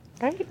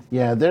 Right?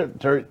 Yeah, they're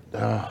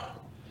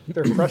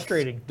They're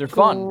frustrating. They're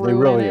fun. They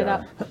really Screwing it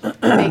are.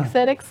 up. Makes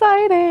it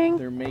exciting.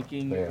 They're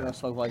making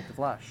us look like the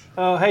Flash.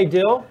 Oh, hey,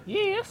 Dill.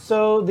 Yes.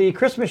 So the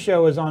Christmas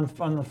show is on the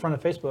front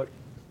of Facebook.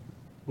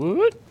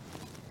 What?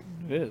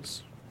 It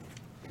is.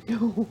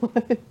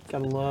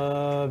 Gotta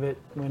love it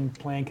when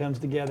plan comes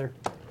together.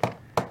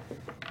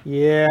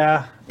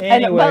 Yeah.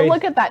 And, Anyway. but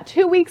look at that.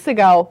 2 weeks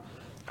ago,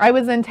 I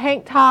was in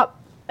tank top,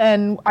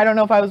 and I don't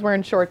know if I was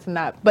wearing shorts in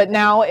that, but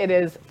now it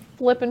is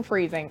flipping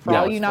freezing for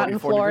all it's you not in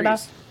 44 Florida.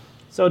 degrees.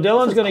 So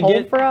Dylan's This is gonna cold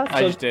get. for us.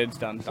 I just did. It's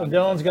done. So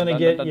Dylan's gonna Done,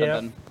 get. done, Yeah.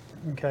 done.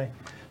 Okay.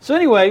 So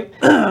anyway,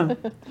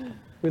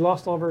 we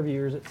lost all of our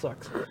viewers. It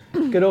sucks.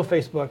 Good old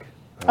Facebook.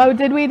 Oh,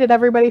 did we? Did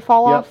everybody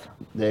fall Yep. off?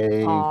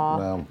 They Aw.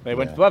 well, They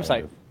went yeah, to the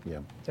website.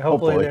 Yeah.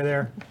 Hopefully they're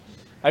there.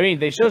 I mean,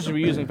 they should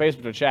be using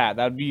Facebook to chat.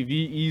 That would be the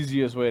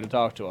easiest way to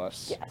talk to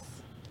us. Yes.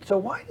 So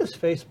why does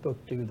Facebook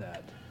do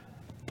that?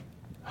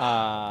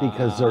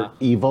 because they're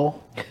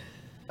evil,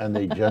 and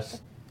they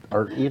just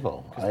are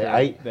evil.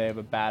 They have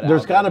a bad.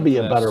 There's got to be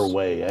a algorithm for better this.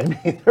 way. I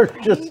mean, they're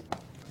just.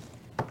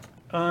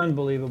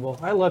 Unbelievable.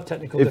 I love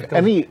technical If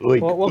difficulties. any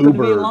like Welcome to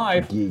being Uber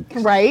live. geeks,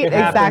 Right? It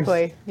happens.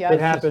 Exactly. Yeah. It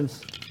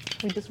happens.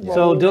 We just So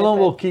roll with Dylan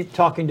will it. keep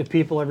talking to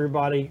people,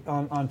 everybody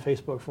on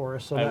Facebook for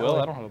us. So I that will.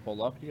 way- I don't have it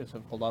pulled up. You guys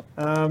have it pulled up.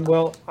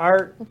 Well,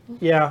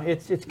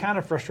 it's kind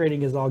of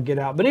frustrating as I'll get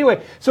out. But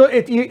anyway, so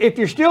if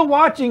you're still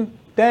watching,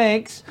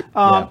 thanks.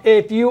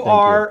 If you Thank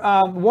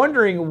are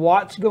wondering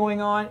what's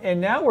going on, and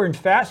now we're in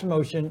fast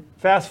motion,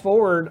 fast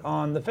forward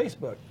on the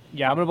Facebook.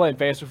 Yeah, I'm gonna blame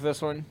Facebook for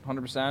this one,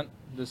 100%.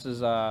 This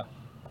is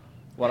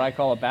what I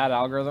call a bad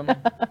algorithm.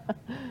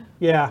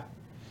 Yeah.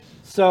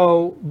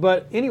 So,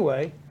 but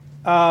anyway,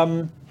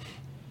 let's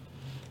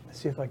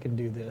see if I can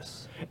do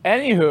this.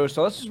 Anywho,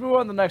 so let's just move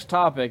on to the next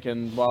topic,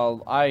 and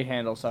while I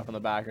handle stuff in the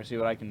back or see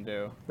what I can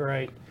do.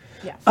 Right.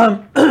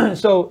 Yes.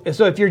 So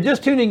if you're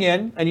just tuning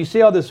in and you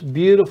see all this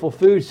beautiful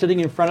food sitting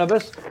in front of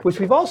us, which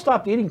we've all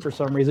stopped eating for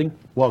some reason.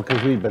 well,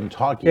 because we've been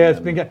talking. Yeah, it's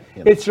and, been good.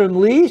 you know, It's from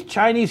Lee's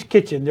Chinese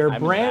Kitchen. They're I'm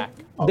in the brand.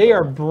 back. They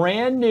are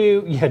brand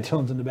new. Yeah,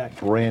 Dylan's in the back.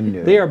 brand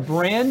new. They are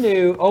brand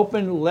new,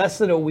 open less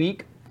than a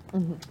week,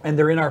 and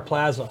they're in our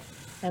plaza.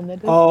 And the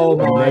Oh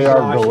delicious. my They are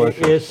gosh,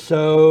 delicious. it is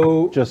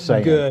so Just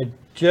saying. good.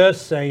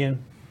 Just saying.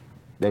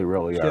 They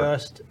really are.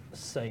 Just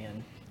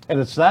saying. And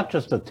it's not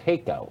just a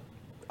takeout.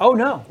 Oh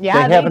no.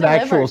 Yeah, they have an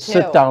deliver, actual too.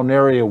 sit-down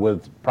area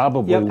with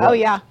probably Yep. what, Oh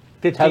yeah.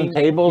 10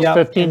 tables,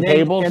 15 and then,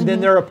 tables? and then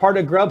they're a part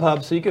of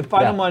Grubhub, so you can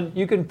find Yeah. them on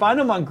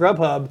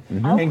Grubhub,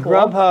 Oh, and cool.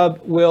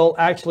 Grubhub will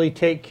actually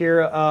take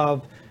care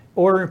of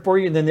ordering for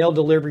you, and then they'll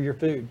deliver your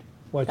food.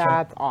 Watch out.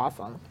 That's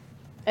awesome.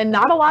 And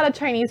not a lot of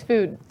Chinese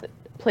food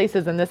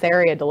places in this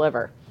area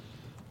deliver.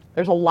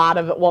 There's a lot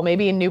of, well,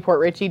 maybe in Newport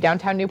Richey,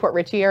 downtown Newport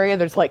Richey area,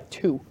 there's like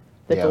 2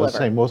 that Yeah, I would deliver.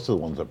 say most of the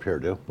ones up here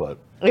do, but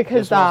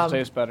Because This one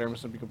tastes better. I'm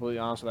just gonna be completely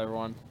honest with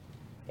everyone.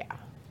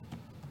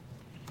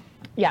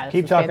 yeah, this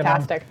Keep is talking.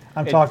 fantastic.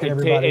 I'm talking,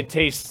 everybody. It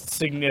tastes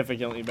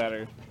significantly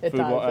better. It Food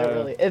does. wa- It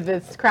really.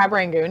 This crab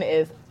rangoon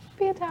is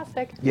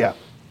fantastic. yeah,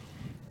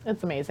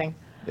 It's amazing.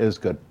 it is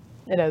good.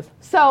 It is.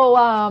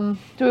 So,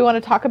 do we want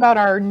to talk about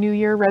our New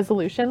Year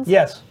resolutions?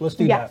 Yes, let's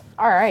do Yes.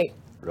 that. All right.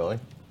 Really?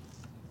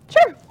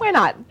 Sure. Why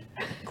not?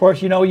 Of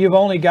course, you've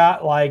only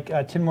got like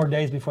 10 more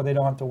days before they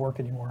don't have to work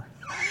anymore.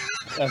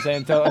 I say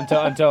until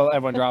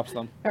everyone drops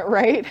them.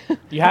 Right.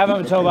 You have them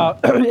until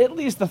about at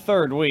least the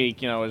third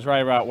week. Is right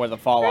about where the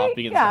fall off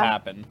begins to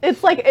happen.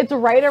 It's like it's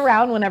right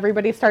around when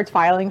everybody starts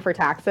filing for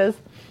taxes.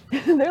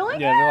 They're like,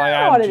 Yeah, they're like, I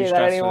I'm don't want to too do that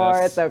stressed for anymore.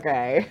 this." It's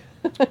okay.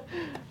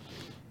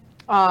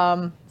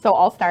 So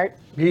I'll start.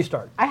 You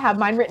start. I have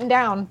mine written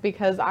down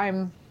because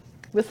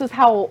this is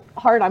how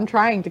hard I'm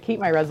trying to keep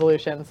my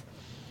resolutions.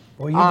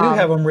 Well, you do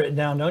have them written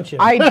down, don't you?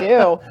 I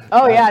do.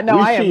 Oh yeah, no,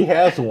 At I least she am.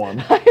 has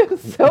one. I am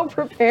so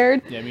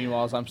prepared. Yeah.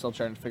 Meanwhile, I'm still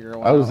trying to figure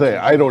out. I would say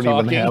I don't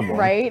even have one.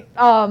 Right?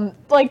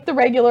 Like the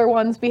regular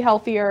ones, be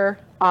healthier,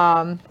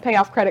 pay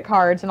off credit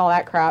cards and all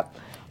that crap.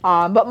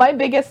 But my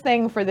biggest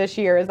thing for this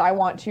year is I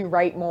want to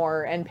write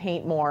more and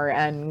paint more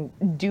and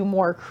do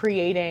more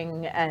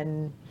creating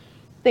and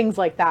things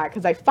like that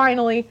because I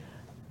finally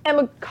am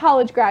a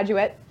college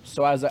graduate.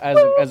 So as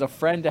a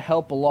friend to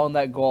help along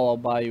that goal, I'll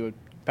buy you a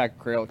pack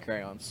of Crayola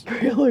crayons.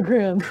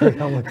 Kilograms.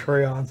 On the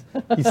crayons.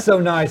 He's so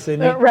nice,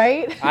 isn't he?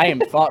 Right? I am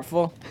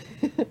thoughtful.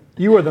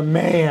 You are the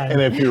man. And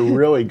if you're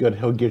really good,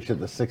 he'll get you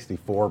the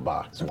 64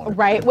 box one.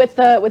 Right, with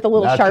the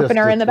little Not just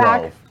sharpener in the back.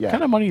 12. What Yeah.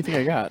 kind of money do you think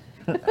I got?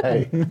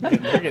 Hey, You're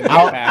getting the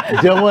I'll- 8-pack.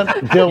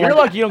 Dylan, You're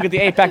lucky you don't get the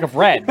 8-pack of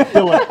red.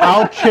 Dylan,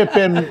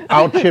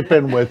 I'll chip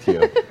in with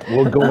you.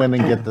 We'll go in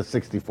and get the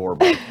 64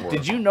 box. For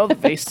Did you know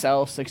that they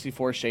sell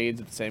 64 shades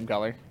of the same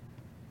color?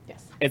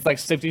 Yes. It's like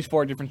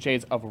 64 different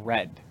shades of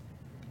red.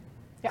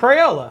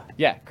 Crayola.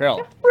 Yeah,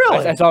 Crayola.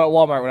 Really? I saw it at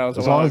Walmart when I was.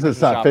 As when I long was as it's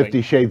Christmas not shopping.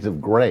 50 Shades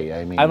of Gray.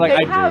 I mean, I'm like,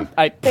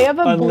 They have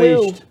a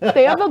Unleashed. blue.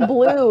 They have a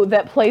blue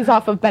that plays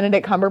off of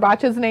Benedict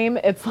Cumberbatch's name.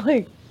 It's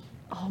like,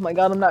 oh my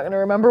god, I'm not going to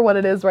remember what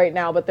it is right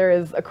now, but there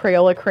is a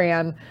Crayola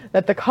crayon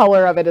that the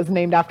color of it is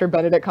named after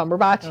Benedict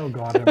Cumberbatch Oh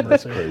God, have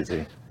mercy.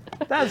 crazy.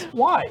 That's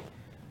why. Is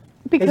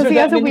because there he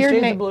that has a many weird shades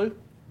of name. blue?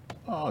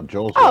 Oh,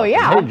 Joel's. Oh, welcome.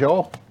 yeah. Hey,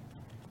 Joel.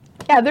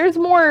 Yeah, there's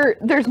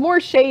more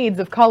shades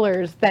of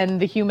colors than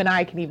the human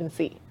eye can even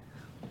see.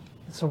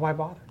 So why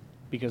bother?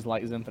 because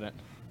light is infinite.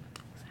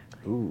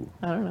 Ooh.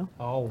 I don't know.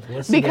 Oh,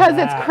 listen Because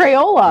to it's that.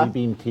 Crayola.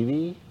 E-Beam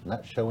TV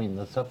not showing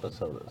this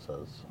episode. It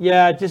says.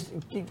 Yeah, just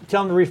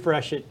tell him to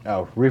refresh it.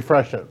 Oh,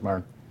 refresh it,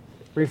 Mark.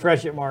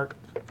 Refresh it, Mark.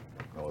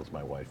 Oh, it's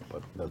my wife,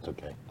 but that's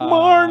okay.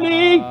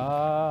 Marnie,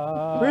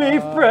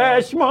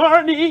 refresh,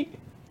 Marnie.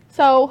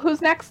 So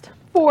who's next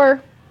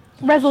for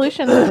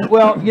resolutions?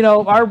 Well, you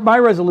know, my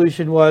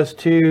resolution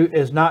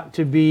is not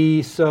to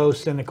be so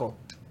cynical.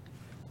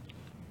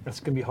 That's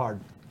gonna be hard.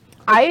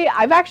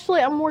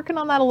 I'm working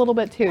on that a little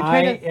bit too,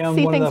 trying to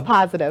see things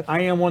positive.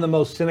 I am one of the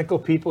most cynical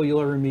people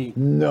you'll ever meet.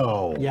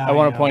 No. Yeah, I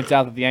want to know. point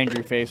out that the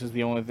angry face is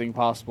the only thing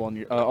possible, and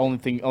the only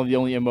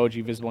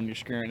emoji visible on your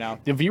screen right now.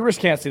 The viewers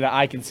can't see that.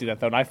 I can see that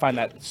though, and I find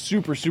that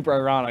super, super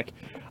ironic.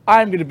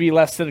 I'm going to be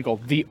less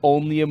cynical. The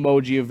only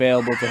emoji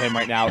available to him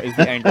right now is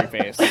the angry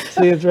face.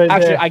 See, it's right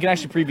Actually, there. I can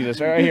actually preview this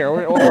right here.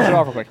 We'll show it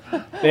off real quick.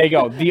 There you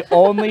go. The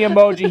only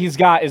emoji he's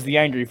got is the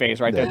angry face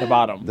right there at the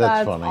bottom.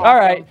 That's funny. awesome. All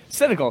right,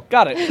 cynical.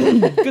 Got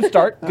it. Good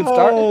start. Good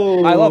start.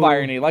 Oh, I love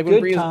irony. Like when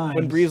good Bree's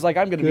times. like,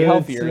 I'm going to be Good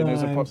healthier, and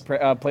there's times.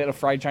 a plate of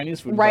fried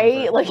Chinese food. in front of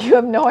Right? her. Like you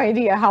have no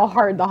idea how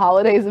hard the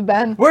holidays have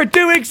been. We're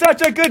doing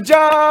such a good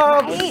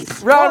job.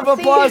 Right. Round Well, of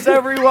applause, see-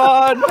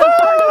 everyone.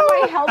 Part of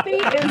my healthy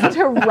is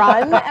to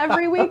run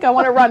every week. I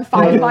want to run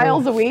 5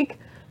 miles a week,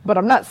 but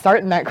I'm not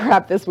starting that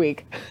crap this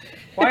week.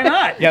 Why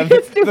not? Yeah,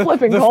 It's too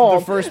flipping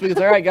cold. The first week,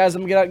 it's all right, guys.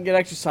 I'm gonna get out and get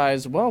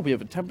exercise. Well, we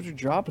have a temperature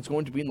drop. It's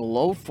going to be in the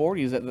low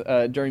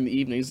 40s during the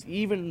evenings,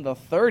 even the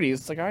 30s.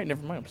 It's like, all right,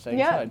 never mind. I'm staying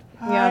Yeah. inside.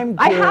 Yeah. I'm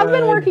I have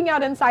been good. working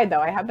out inside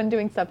though. I have been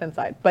doing stuff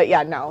inside. But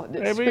yeah, no.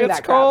 Maybe screw it's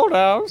that crap. cold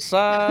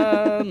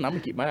outside. I'm gonna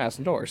keep my ass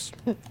indoors.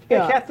 Hey,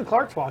 Yeah. Kathy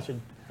Clark's watching.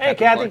 Hey,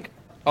 Kathy. Clark.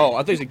 Oh, I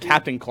thought you said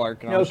Captain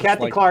Clark. And I No, was just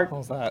Kathy like, Clark.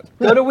 What's that?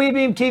 Go to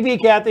WeBeam TV,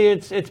 Kathy.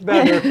 It's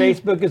better.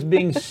 Facebook is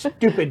being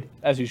stupid.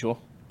 As usual.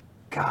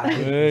 God,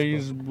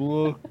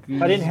 Facebook.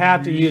 if I didn't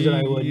have to use it,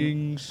 I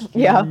wouldn't.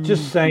 Yeah.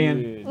 Just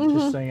saying.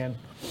 Just saying.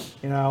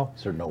 You know,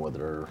 Is there no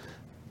other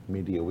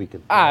media we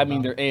could? I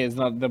mean, there is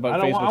not, but I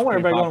don't want. I Facebook's want pretty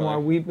everybody going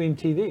popular. to WeBeam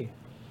TV.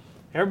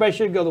 Everybody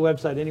should go to the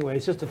website anyway.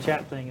 It's just a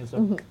chat thing. It's a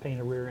pain in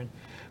the rear end.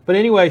 But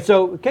anyway,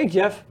 so okay,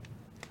 Jeff.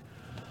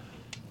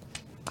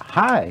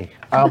 Hi.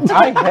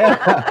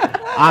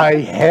 I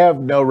have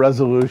no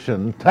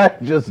resolution. I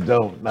just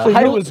don't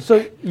know.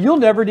 So you'll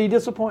never be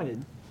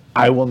disappointed.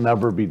 I will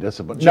never be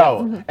disappointed.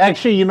 No,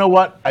 actually, you know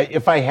what?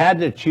 If I had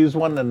to choose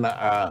one, and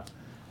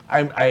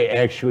I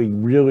actually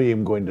really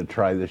am going to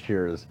try this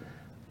year is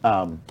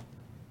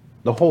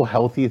the whole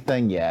healthy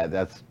thing. Yeah,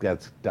 that's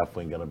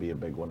definitely going to be a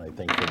big one, I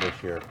think, for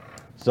this year.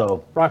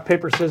 So, Rock,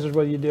 paper, scissors,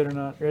 whether you did or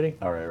not. Ready?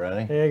 all right,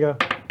 ready? There you go.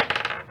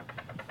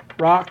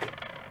 Rock,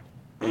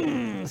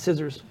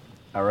 scissors.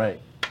 All right.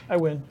 I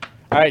win.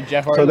 All right,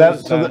 Jeff.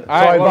 So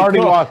I've already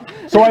lost.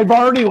 So I've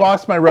already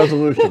lost my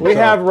resolution. We so-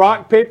 have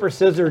rock, paper,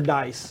 scissors,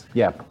 dice.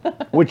 yeah,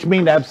 which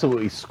mean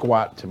absolutely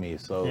squat to me.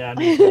 So Yeah,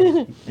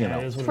 you know.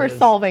 it is what For it is.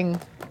 solving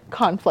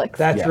conflicts.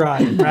 That's Yeah.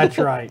 right. That's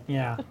right.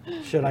 Yeah.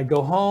 Should I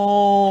go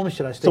home?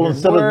 Should I stay So here and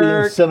instead of being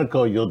work?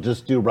 cynical, you'll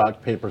just do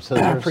rock paper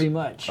scissors. Pretty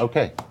much.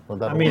 Okay.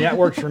 Well, I mean, that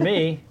works for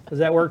me. Does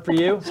that work for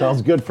you?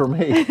 sounds good for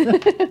me.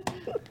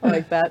 I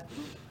like that.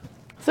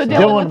 So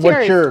Dylan, Dylan,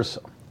 what's yours?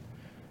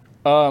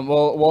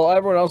 Well,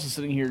 everyone else is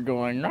sitting here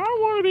going, I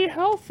want to be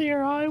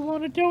healthier. I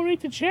want to donate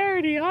to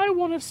charity. I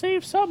want to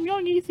save some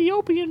young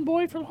Ethiopian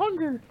boy from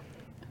hunger.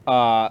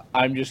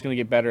 I'm just going to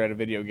get better at a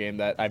video game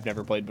that I've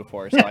never played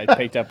before. So I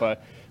picked up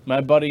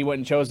my buddy went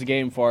and chose the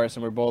game for us,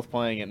 and we're both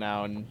playing it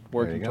now and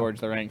working go. towards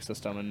the rank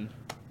system. And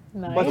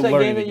Nice. What's that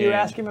learning game the that you game.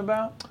 asked him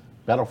about?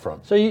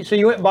 Battlefront. So you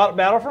went and bought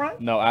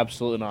Battlefront? no,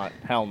 absolutely not.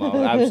 Hell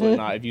no, absolutely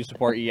not. If you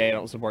support EA, I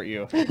don't support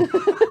you.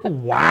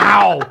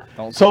 Wow.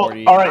 Don't So, support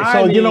EA. all right. So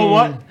I you know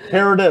what? mean-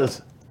 Here it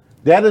is.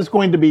 That is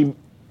going to be.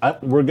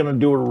 We're going to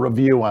do a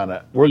review on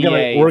it. We're EA, gonna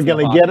it's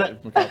get it,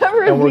 impossible.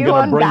 and we're Review going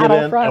on to bring it in,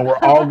 Battlefront. and we're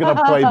all going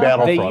to play They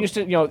Battlefront. used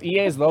to,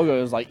 EA's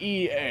logo is like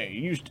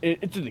EA.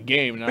 It's in the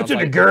game. And I It's was in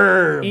the like,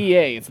 GURB.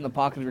 EA, it's in the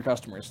pocket of your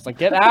customers. It's like,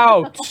 get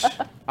out!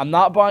 I'm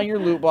not buying your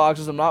loot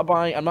boxes. I'm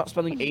not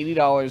spending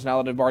 $80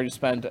 now that I've already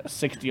spent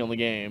 $60 on the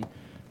game.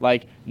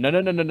 Like,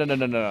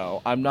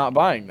 no. I'm not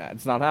buying that.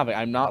 It's not happening.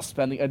 I'm not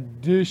spending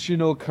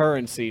additional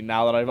currency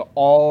now that I've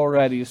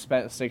already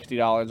spent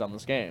 $60 on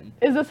this game.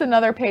 Is this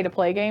another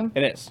pay-to-play game?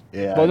 It is.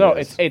 Yeah, Well, no,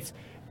 it is.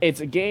 it's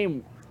a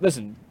game.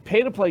 Listen,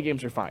 pay-to-play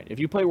games are fine.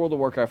 If you play World of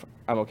Warcraft,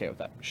 I'm okay with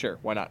that. Sure,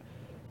 why not?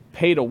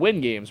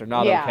 Pay-to-win games are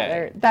not yeah,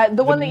 okay.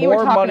 the one that you were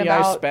more talking money I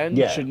about. spend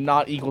Yeah. should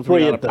not equal to Where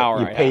the you, amount of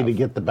power you I pay have. to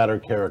get the better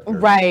character,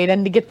 Right,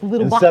 and to get the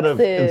little instead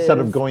boxes.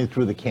 of going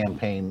through the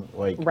campaign.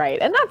 Like Right,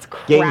 and that's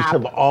crap. games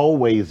have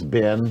always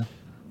been,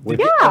 yeah,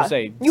 I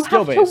say, you have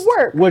skill-based. to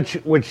work.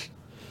 which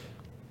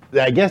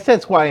I guess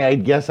that's why I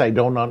guess I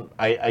don't.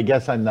 I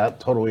guess I'm not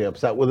totally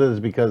upset with it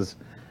is because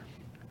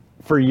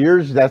for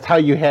years that's how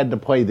you had to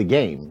play the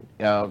game.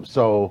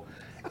 So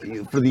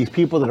for these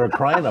people that are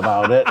crying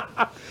about it,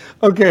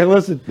 Okay,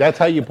 listen. that's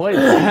how you played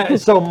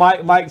it. So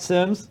Mike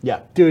Sims.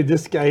 Yeah. Dude,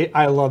 this guy,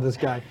 I love this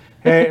guy.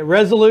 Hey,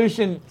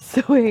 resolution.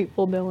 So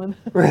hateful, Dylan.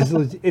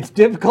 Resolution. It's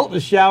difficult to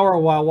shower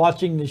while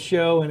watching the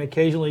show and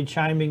occasionally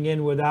chiming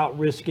in without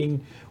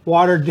risking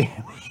water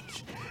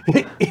damage.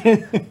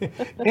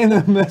 And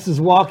the mess is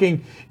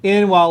walking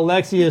in while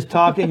Lexi is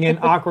talking and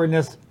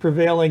awkwardness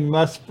prevailing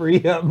must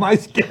free up my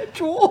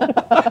schedule.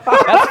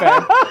 That's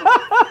fair.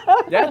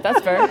 Yeah,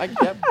 that's fair.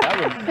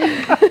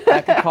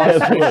 That could cause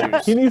some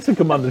issues. He needs to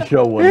come on the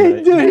show one Hey,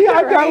 night. dude,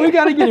 we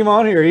got to get him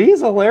on here. He's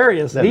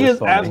hilarious. That He is is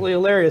funny. absolutely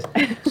hilarious.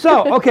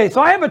 So, okay,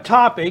 so I have a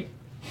topic,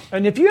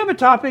 and if you have a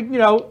topic,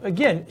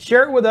 again,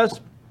 share it with us.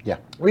 Yeah.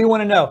 We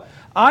want to know.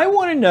 I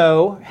want to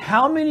know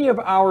how many of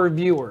our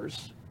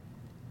viewers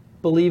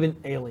believe in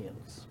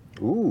aliens.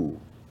 Ooh.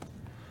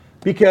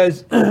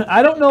 Because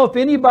I don't know if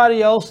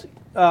anybody else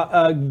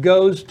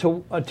goes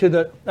to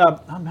the.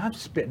 I'm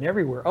spitting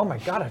everywhere. Oh my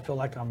God, I feel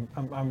like I'm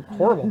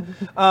horrible.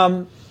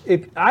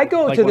 If I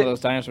go Like to one the of those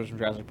dinosaurs from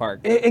Jurassic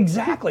Park.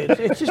 exactly,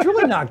 it's just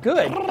really not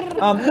good.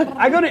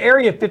 I go to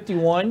Area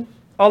 51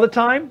 all the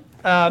time,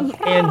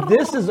 and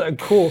this is a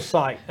cool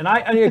site. And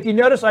I mean, if you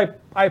notice,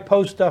 I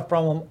post stuff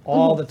from them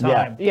all the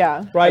time.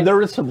 Yeah. Right. And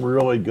there is some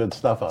really good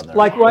stuff on there.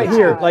 Like right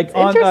here, like It's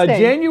on interesting.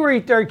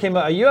 January 3rd came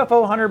out, a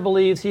UFO hunter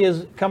believes he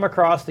has come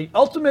across the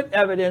ultimate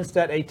evidence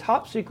that a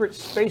top secret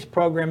space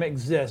program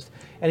exists.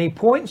 And he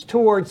points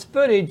towards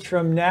footage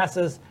from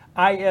NASA's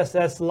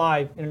ISS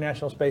Live,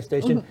 International Space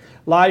Station,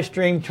 live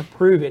stream to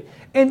prove it.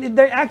 And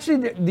they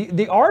actually,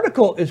 the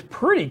article is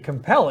pretty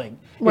compelling.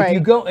 If you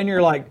Right. go and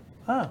you're like,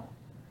 oh.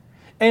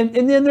 And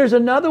then there's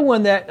another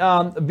one that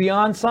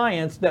Beyond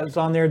Science that's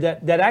on there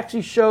that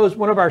actually shows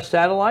one of our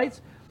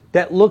satellites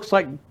that looks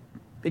like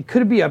it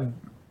could be a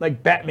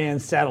like Batman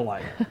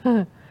satellite.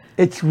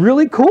 It's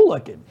really cool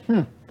looking.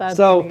 That's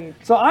So neat.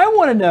 so I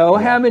want to know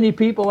how many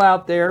people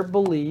out there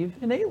believe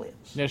in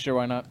aliens. Yeah, sure,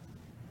 why not?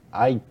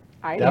 I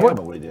I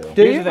definitely do. Do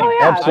Here's you? the thing. Oh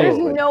yeah,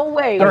 Absolutely. there's no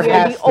way There we are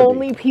has the to be.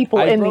 only people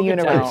I in the broke it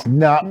universe. down. It's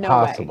not No way.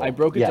 possible. I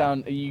broke it Yeah.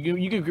 down.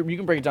 You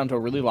can break it down to a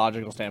really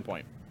logical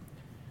standpoint.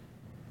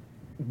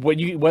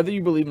 Whether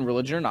you believe in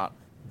religion or not,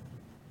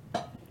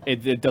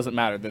 it doesn't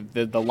matter.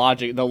 The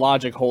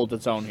logic holds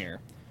its own here.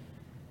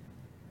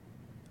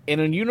 In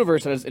a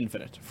universe that is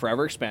infinite,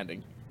 forever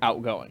expanding,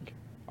 outgoing,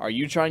 are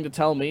you trying to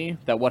tell me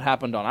that what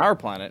happened on our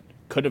planet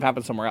could have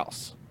happened somewhere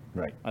else?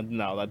 Right.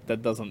 No,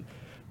 that doesn't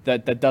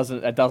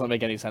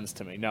make any sense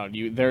to me. No,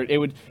 it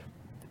would,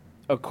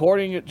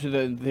 according to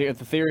the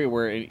theory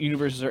where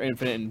universes are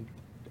infinite and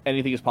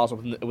anything is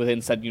possible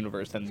within said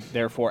universe, then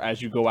therefore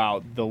as you go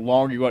out, the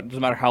longer you go out, it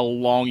doesn't matter how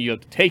long you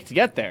have to take to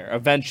get there,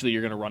 eventually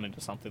you're going to run into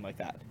something like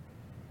that.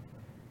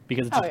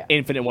 Because it's Oh, just yeah.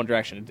 infinite in one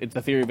direction. It's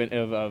the theory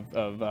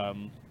of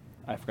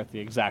I forgot the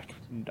exact,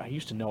 I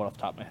used to know it off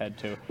the top of my head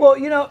too. Well,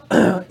 you know,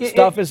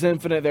 Stuff is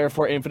infinite,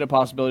 therefore infinite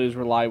possibilities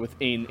rely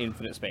within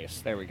infinite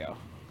space. There we go.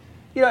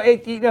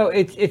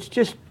 it's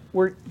just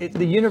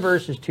the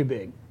universe is too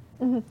big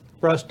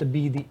for us to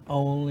be the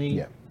only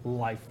Yeah.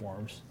 life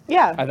forms.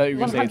 Yeah. I thought you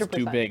were going to say it's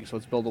too 100%. big, so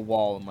let's build a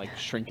wall and like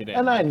shrink it in.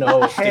 And I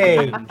know,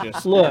 Hey, And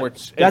just- look, where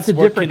it's- that's a it's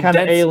more different kind of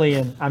condensed.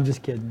 alien. I'm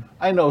just kidding.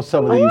 I know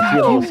some of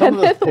these, some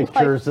of the It's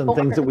pictures and like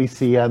things that we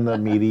see on the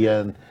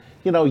media, and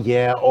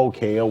yeah,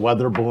 okay, a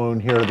weather balloon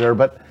here or there,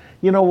 but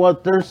you know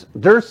what?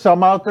 There's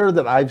some out there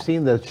that I've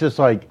seen that's just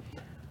like,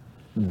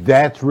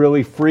 that's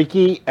really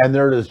freaky, and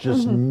there is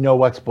just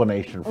no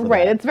explanation for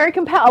Right. that. It's very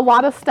compelling. A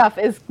lot of stuff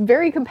is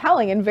very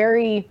compelling and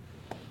very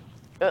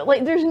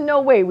like. There's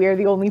no way we are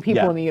the only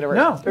people Yeah. in the universe.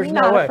 No, there's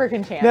not no way. a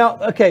freaking chance. Now,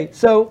 okay,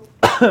 so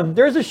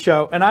there's a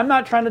show, and I'm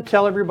not trying to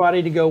tell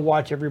everybody to go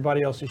watch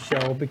everybody else's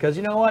show because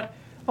you know what?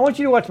 I want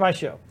you to watch my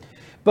show.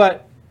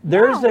 But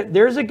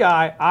there's a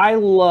guy I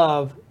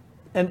love,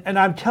 and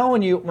I'm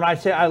telling you when I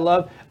say I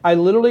love, I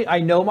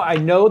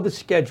know the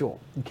schedule.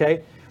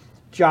 Okay,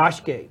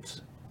 Josh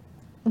Gates,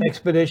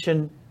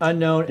 Expedition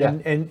Unknown Yeah.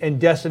 and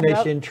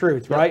Destination Yep.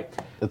 Truth, right?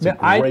 It's a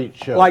Man, great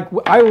show. Like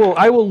I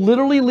will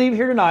literally leave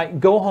here tonight,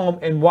 go home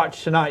and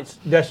watch tonight's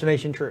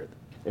Destination Truth.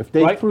 If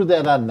they Right? threw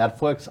that on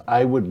Netflix,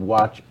 I would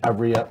watch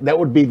every. That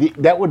would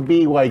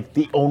be like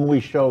the only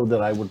show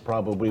that I would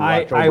probably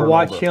watch. I over and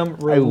watch over. him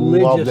I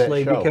love that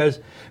religiously show. because,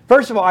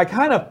 first of all, I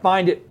kind of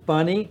find it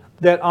funny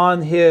that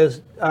on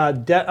his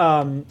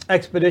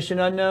Expedition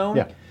Unknown,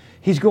 Yeah.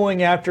 he's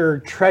going after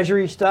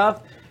treasury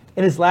stuff,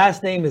 and his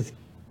last name is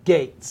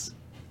Gates.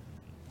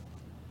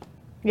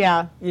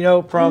 yeah. You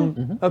know,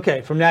 from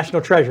from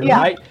National Treasure, Yeah.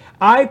 right?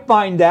 I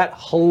find that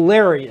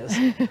hilarious.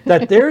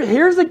 That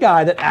here's a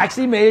guy that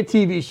actually made a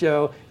TV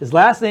show. His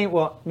last name,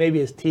 well, maybe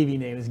his TV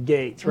name is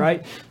Gates,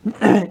 right?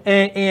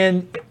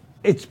 and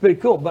it's pretty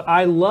cool. But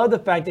I love the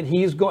fact that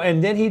he's going.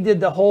 And then he did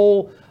the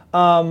whole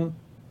 "Are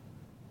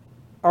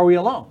We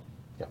Alone?"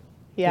 Yeah.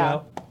 Yeah. You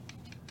know?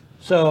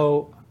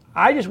 So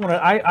I just want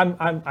to.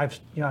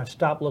 I've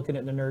stopped looking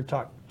at the Nerd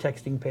Talk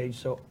texting page.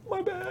 So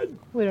my bad.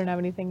 We don't have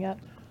anything yet.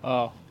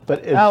 Oh, But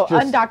it's Oh,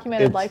 just, undocumented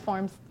it's- life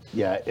forms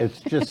Yeah,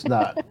 it's just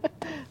not.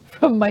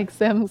 from Mike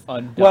Sims.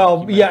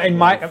 Well, yeah, and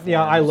undocumented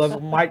I forms.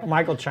 love Mike.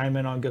 Michael chime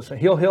in on good stuff.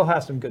 He'll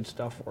have some good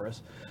stuff for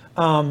us.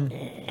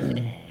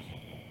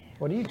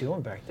 What are you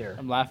doing back there?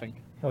 I'm laughing.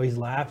 Oh, he's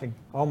laughing.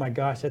 Oh my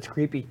gosh, that's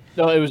creepy.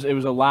 No, it was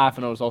a laugh,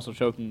 and I was also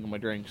choking on my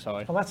drink, so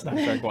I Oh, that's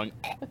nice. started going.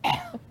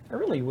 I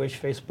really wish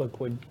Facebook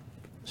would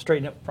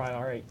straighten up Friday.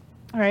 All right.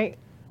 All right.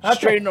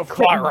 Straighten up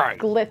fly right.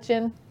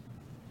 Glitching.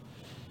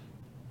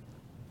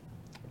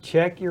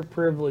 Check your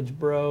privilege,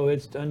 bro.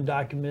 It's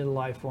undocumented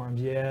life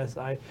forms. Yes,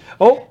 a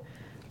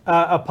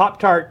Pop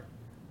Tart.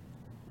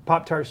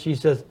 Pop Tart. She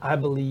says, "I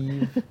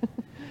believe."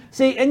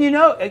 See, and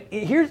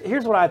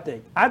here's what I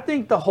think. I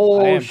think the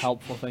whole I am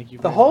helpful, thank you.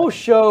 the very whole much.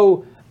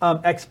 show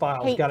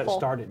X-Files got it Hateful.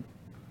 started.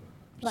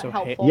 Not So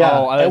helpful. Yeah,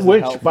 Oh, that's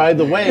which, helpful. by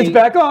the way, It's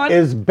back on.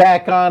 Is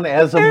back on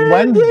as of And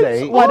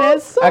Wednesday. it's What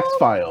is? X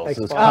Files is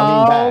X-Files.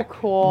 coming Oh, back.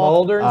 cool.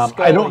 Mulder and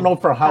Scully. I don't know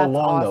for how That's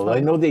long though. I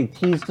awesome. know they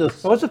teased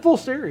us. Oh, it's a full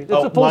series. It's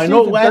Oh, a full well, I season.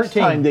 know last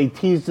 13. time they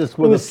teased us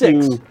with was a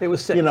few, 6. It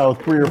was 6.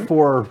 3 or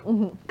 4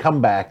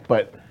 comeback,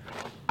 but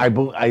I'm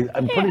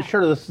pretty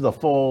sure this is a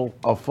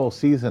full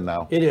season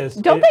now. It is.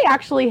 Don't they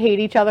actually hate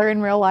each other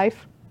in real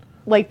life?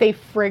 Like they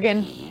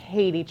friggin'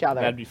 hate each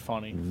other. That'd be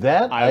funny.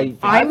 That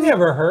I've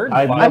never heard.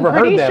 I've Wow. never I'm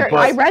pretty heard that, sure but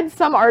I read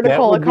some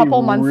article a would be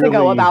couple months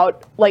ago really-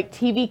 about like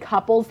TV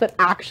couples that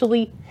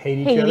actually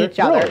Hate hate each each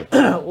other?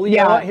 other. Well, you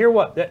know Yeah. what? Hear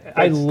what?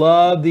 I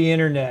love the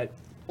internet.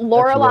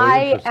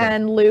 Lorelai interesting.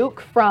 and Luke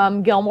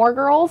from Gilmore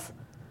Girls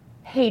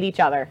hate each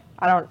other.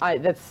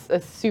 That's a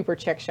super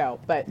chick show,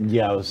 but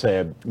Yeah, I would say.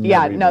 I've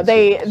yeah, never no, even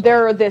seen it, so.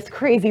 they're this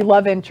crazy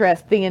love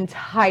interest the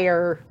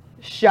entire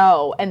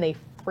show, and they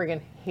friggin'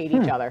 hate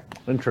each other.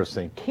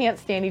 Interesting. Can't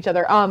stand each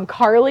other.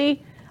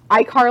 Carly,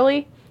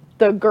 iCarly,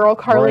 the girl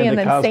Carly, and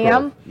then Miranda Sam,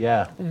 Cosgrove.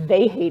 Yeah.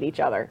 they hate each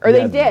other, or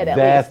Yeah, they did at least.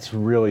 That's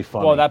really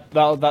funny. Well,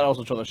 that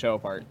also tore the show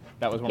apart.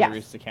 That was one of Yes. the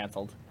reasons it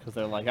canceled because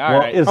they're like, all well,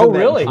 right. isn't Oh, that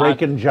really?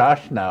 Drake and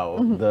Josh now?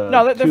 The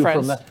No, they're two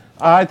friends. From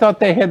I thought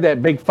they had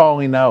that big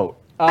falling out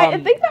I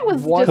think that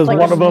was one- just because like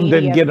one a of them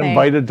didn't media get thing.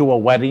 invited to a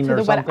wedding To or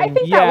the wedding. something. I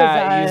think yeah,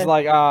 that was he's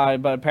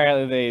like, but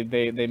apparently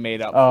they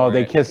made up. Oh, for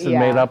they it. kissed and Yeah.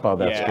 made up. Oh,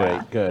 that's Yeah.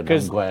 great. Good. I'm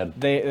 'Cause glad.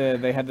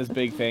 They had this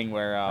big thing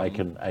where I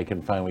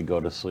can finally go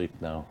to sleep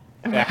now.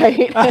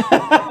 right.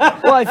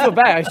 well, I feel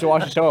bad. I used to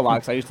watch the show a lot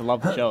because I used to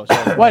love the show. So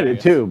Well, I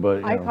did too, but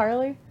you know.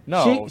 iCarly.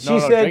 No, She no,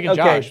 said- Drake and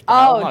okay. Josh. Oh,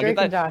 Hold on, Drake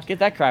get and that, Josh. Get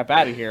that crap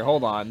out of here.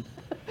 Hold on.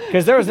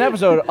 Because there was an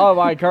episode of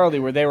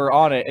iCarly where they were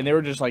on it and they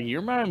were just like, you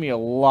remind me a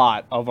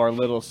lot of our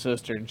little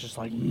sister. And just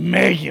like,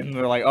 Megan.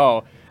 They're like,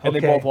 oh. And they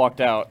Okay. both walked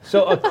out.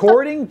 So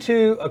according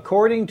to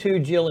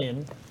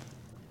Gillian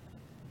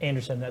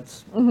Anderson,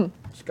 that's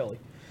Scully.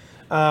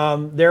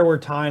 There were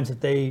times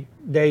that they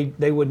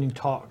wouldn't even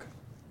talk.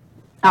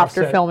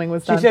 After Said- filming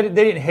was she done. said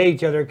they didn't hate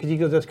each other because he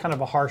goes, that's kind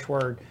of a harsh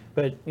word.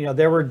 But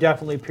there were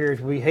definitely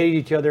periods where we hated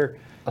each other.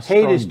 Hate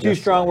strong is too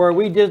strong dislike.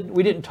 word.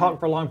 We didn't talk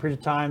for a long period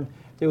of time.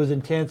 It was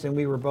intense, and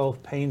we were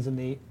both pains in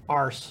the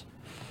arse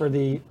for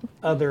the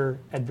other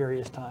at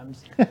various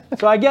times.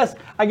 So I guess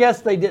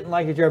they didn't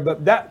like each other.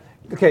 But that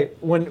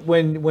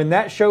when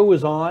that show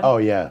was on, Oh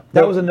yeah.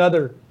 that was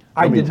another.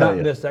 I Let me did tell not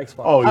you. miss X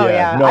Files. Oh yeah. Oh,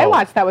 yeah. No. I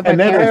watched that with my and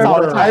that parents is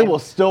all the one I time. will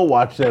still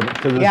watch that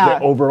because Yeah.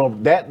 it's overall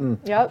that and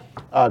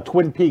Yep.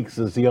 Twin Peaks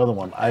is the other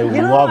one. I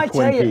You know, love I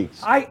Twin tell you,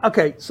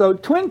 Peaks. so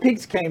Twin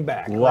Peaks came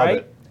back, Love right?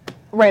 it.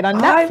 Right on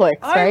Netflix,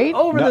 I'm right?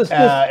 over No, this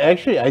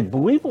actually, I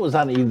believe it was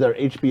on either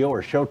HBO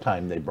or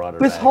Showtime. They brought it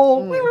this back.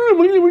 whole.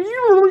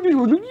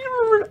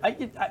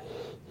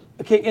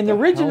 Okay, in the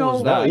original.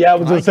 was that? Yeah, I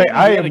was gonna say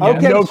I have Okay,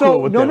 Okay, no so clue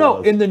what that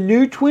was. in the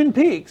new Twin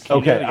Peaks.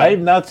 Okay, I have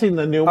not seen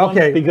the new one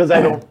Okay. because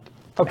I don't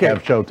Okay,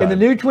 have Showtime. in the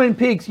new Twin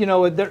Peaks,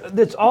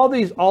 it's all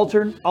these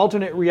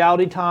alternate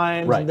reality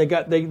times. Right. And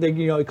they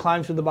he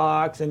climbs through the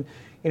box and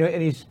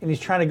and he's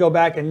trying to go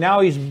back and now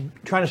he's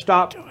trying to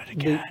stop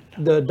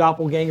the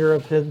doppelganger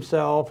of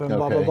himself and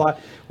blah blah Okay. blah.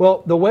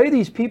 Well, the way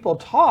these people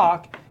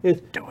talk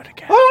is Do it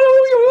again.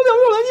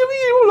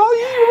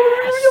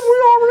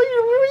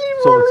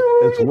 So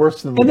it's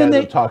worse than the And guy then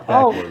that talk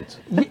backwards.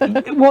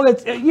 well,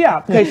 it's yeah.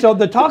 Okay, so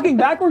the talking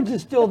backwards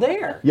is still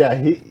there.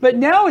 Yeah, But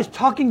now it's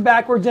talking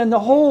backwards, and the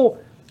whole,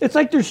 it's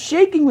like they're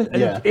shaking with,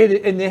 Yeah.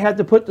 and they had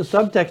to put the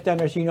subtext down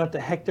there so you know what the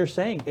heck they're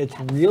saying. It's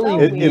really so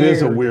weird. it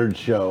is a weird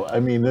show. I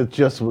mean, it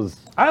just was.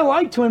 I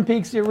like Twin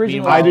Peaks, the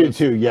original. Meanwhile, I do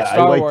too. Yeah,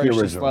 Star I like Wars the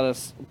just original. let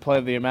us play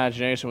the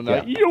imagination when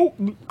they're Yeah. like,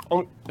 yo,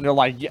 and they're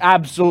like, "Yeah,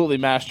 absolutely,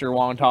 Master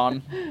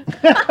Wonton.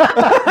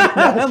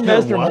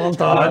 Master What? I don't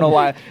Wonton. know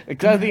why.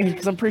 Because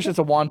I'm pretty sure it's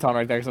a wonton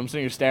right there. Because I'm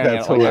sitting here staring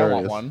That's at it like I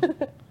hilarious. want one.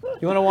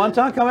 You want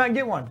a wonton? Come out and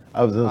get one.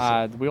 I was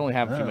gonna say, We only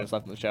have a few minutes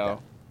left in the show.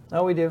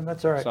 Oh, we do.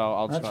 That's all right. So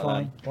I'll just That's go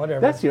fine. then.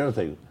 Whatever. that's the other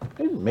thing.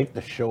 They didn't make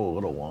the show a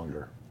little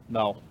longer.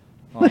 No.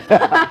 Talking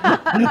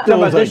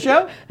about this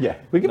show? Yeah.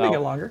 We can No. make it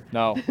longer.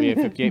 No, we have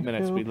 58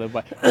 minutes. We live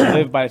by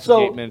 58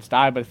 So- minutes,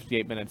 die by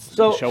 58 minutes.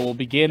 so- the show will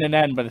begin and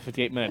end by the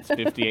 58 minutes.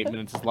 58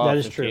 minutes is love. That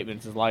is 58 true.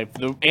 minutes is life.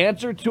 The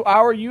answer to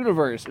our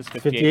universe is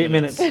 58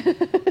 minutes.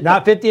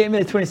 Not 58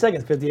 minutes, 20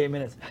 seconds, 58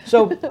 minutes.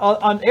 So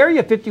on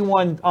Area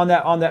 51 on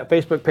that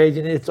Facebook page,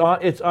 and it's on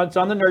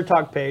the Nerd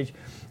Talk page,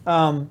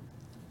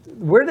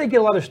 where they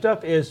get a lot of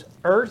stuff is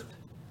Earth,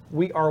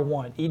 we are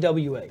one,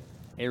 EWA.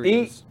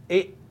 Aries.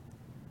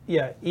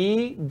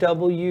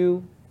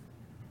 EWA.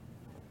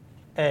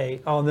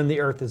 Oh, and then the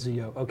Earth is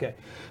the O. Okay,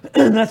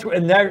 and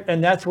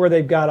that's where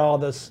they've got all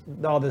this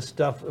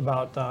stuff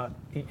about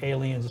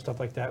aliens and stuff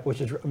like that.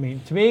 Which is, I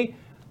mean, to me,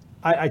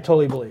 I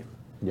totally believe.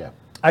 Yeah.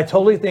 I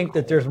totally think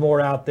that there's more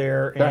out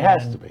there. There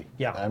has to be.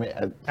 Yeah. I mean,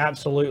 there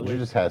Absolutely.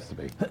 just has to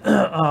be.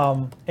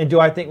 And do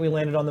I think we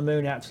landed on the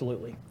moon?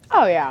 Absolutely.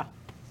 Oh yeah.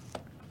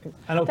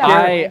 I don't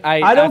Definitely. care.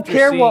 I don't after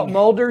care what seeing-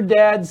 Mulder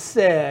Dad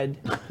said.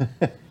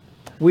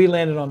 We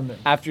landed on the moon.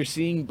 After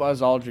seeing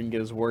Buzz Aldrin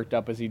get as worked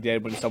up as he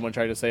did when someone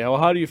tried to say, "Oh,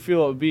 how do you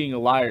feel about being a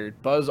liar?"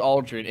 Buzz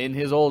Aldrin, in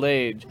his old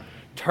age,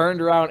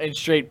 turned around and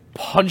straight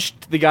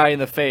punched the guy in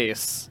the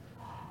face,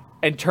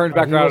 and turned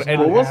back he around was and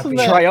not Wasn't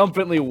that-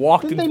 triumphantly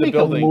walked Didn't into they the make a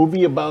building.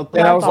 movie about that?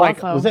 And I was like,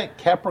 awesome. was that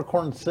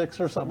Capricorn 6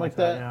 or something like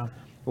that? Yeah.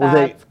 Well,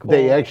 That's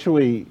they cool.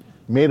 actually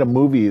made a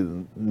movie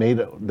and made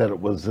it that it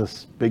was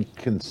this big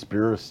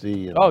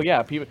conspiracy. And Oh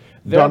yeah, people.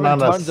 There Done were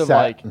on a tons of set.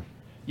 like,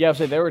 yeah, I'm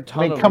saying there were a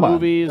ton mean, of come on,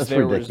 movies. that's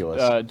there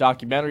ridiculous. was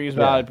documentaries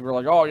about Yeah. it. People were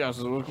like, oh yes,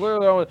 it was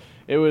clearly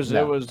it was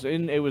No.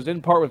 it was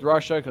in part with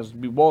Russia because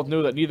we both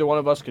knew that neither one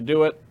of us could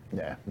do it.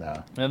 yeah, no.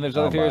 And then there's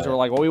I other don't theories buy that were it.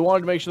 like, well, we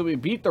wanted to make sure that we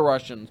beat the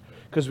Russians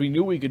because we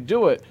knew we could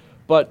do it,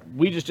 but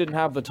we just didn't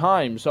have the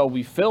time, so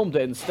we filmed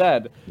it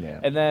instead. Yeah.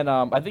 And then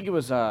I think it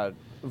was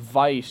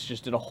Vice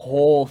just did a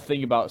whole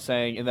thing about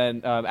saying, and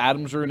then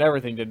Adams Ruined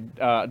Everything did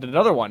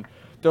another one.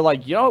 They're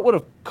like, you know, it would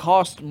have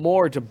cost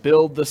more to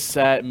build the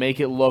set, make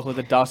it look like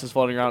the dust is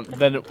floating around,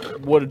 than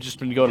it would have just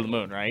been to go to the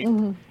moon, right?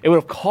 Mm-hmm. It would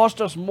have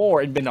cost us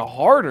more and been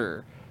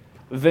harder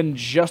than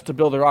just to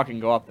build a rocket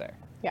and go up there.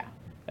 Yeah.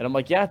 And I'm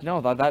like, yeah, no,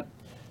 that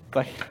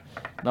like,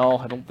 no,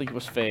 I don't think it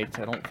was faked.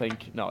 I don't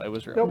think, no, it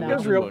was real. Nope, We it went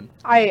was to the real. moon.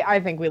 I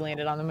think we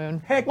landed on the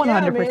moon. Heck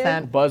yeah, 100%.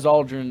 man. Buzz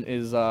Aldrin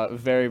is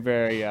very,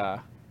 very,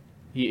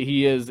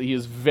 he is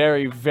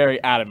very,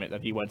 very adamant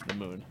that he went to the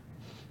moon.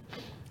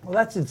 Well,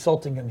 that's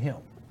insulting of him.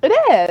 It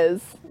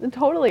is. It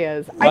totally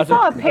is. I That's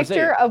saw a what I say.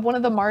 picture of one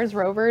of the Mars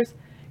rovers.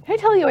 Can I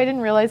tell you, I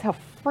didn't realize how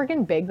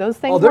friggin' big those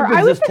things Oh, they're were. big I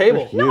as was this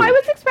table. No, I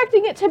was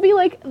expecting it to be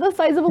like the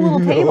size of a little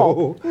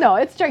table. No,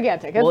 it's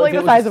gigantic. It's Well, like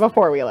if the it size was- of a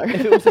four-wheeler.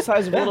 If it was the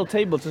size of a little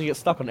table, it's going to get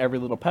stuck on every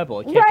little pebble.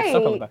 It can't get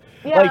stuck on Right. that.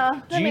 Yeah, Like,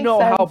 that do you makes know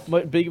how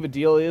sense. big of a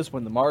deal it is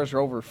when the Mars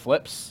rover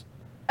flips?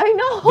 I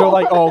know. They're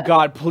like, oh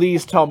God,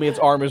 please tell me its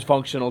arm is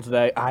functional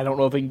today. I don't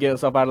know if it can get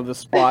itself out of this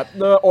spot.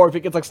 No, or if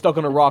it gets like stuck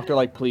on a rock, they're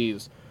like,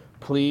 please,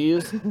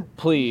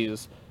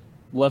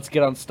 let's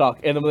get unstuck.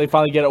 And then when they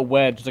finally get it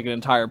wedged, it's like an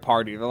entire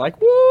party. They're like,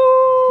 woo,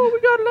 we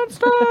got it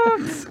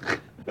unstuck.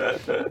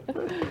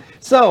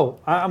 So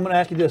I'm going to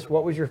ask you this: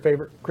 what was your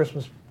favorite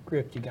Christmas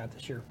gift you got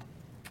this year?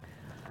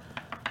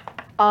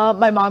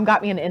 My mom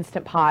got me an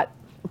Instant Pot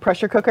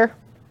pressure cooker.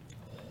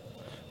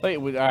 Wait,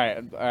 all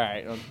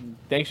right.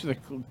 Thanks for the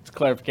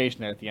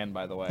clarification there at the end,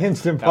 by the way.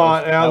 Instant That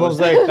Pot. was- I that was was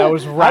like, that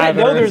was I rather.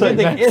 didn't know there's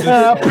anything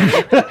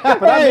instant,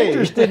 but I'm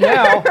interested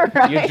now.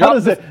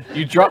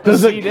 You drop the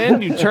seed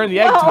in, you turn the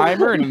egg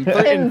timer, and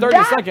in 30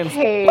 that seconds.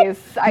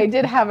 case, I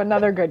did have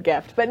another good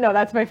gift. But no,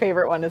 that's my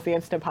favorite one is the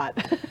Instant Pot.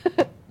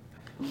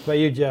 But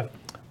you, Jeff.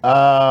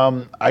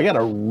 I got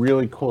a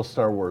really cool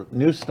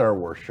new Star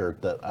Wars shirt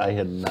that I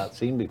had not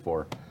seen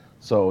before.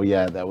 So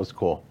yeah, that was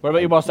cool. What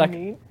about you, Boss Tech?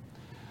 Neat.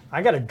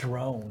 I got a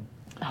drone.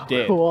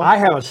 Did. Cool. I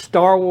have a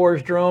Star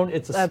Wars drone.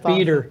 It's a That's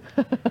speeder.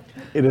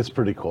 It is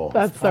pretty cool.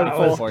 That's so That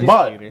cool. was- Force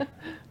But- Speeder.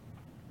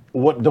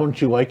 What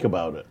don't you like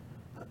about it?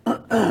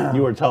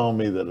 You were telling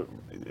me that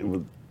it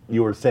was.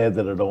 You were sad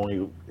that it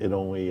only.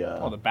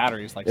 Oh, the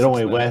battery's like It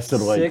only 6 minutes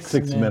lasted like 6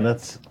 6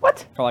 minutes.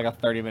 What? for like a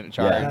 30-minute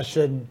charge. And I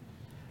said,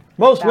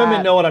 most women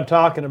That- know what I'm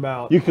talking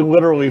about. You can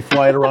literally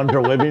fly it around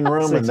your living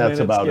room, 6 and that's minutes,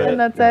 about yeah. it. And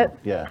that's you know? it?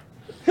 Yeah.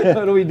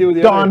 What do we do with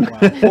the Done.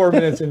 other 4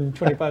 minutes and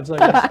 25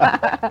 seconds?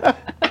 That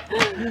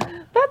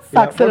Yeah, sucks.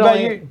 what It about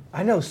only- you?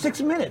 I know,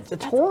 6 minutes.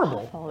 It's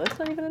horrible. Oh, that's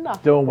not even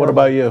enough. Dylan, what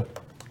about you?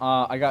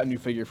 I got a new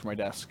figure for my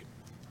desk.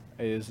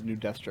 It is a new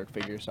Deathstroke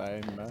figure, so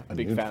I'm a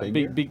big new fan.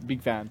 figure?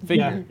 Big fan.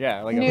 Figure,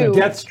 yeah, like New.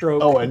 Deathstroke.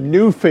 Oh, a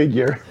new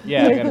figure.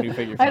 yeah, I got a new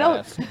figure for I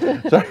my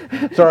don't-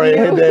 desk. Sorry,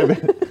 hey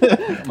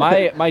David.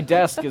 My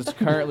desk is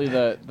currently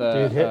Dude,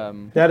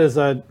 the that is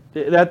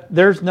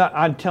there's not,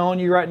 I'm telling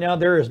you right now,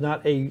 there is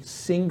not a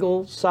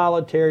single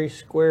solitary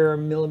square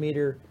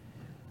millimeter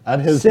On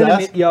his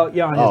centimeter, desk.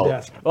 yeah, on Oh. his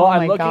desk. well, Oh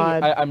I'm my looking.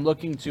 God. I'm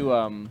looking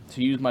to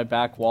use my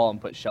back wall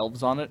and put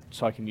shelves on it,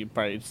 so I can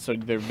so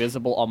they're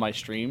visible on my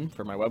stream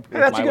for my web.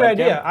 That's a my good webcam.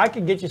 idea. I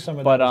could get you some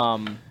of But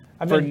those.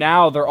 for mean-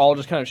 now, they're all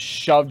just kind of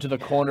shoved to the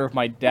corner of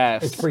my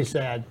desk. It's pretty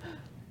sad.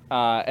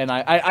 And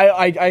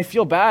I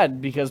feel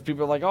bad because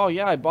people are like, oh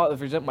yeah, I bought.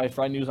 For example, my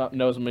friend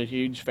knows I'm a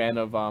huge fan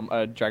of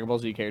a Dragon Ball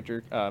Z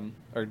character,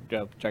 or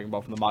Dragon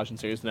Ball from the Majin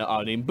series,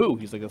 named Boo.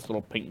 He's like this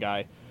little pink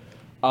guy.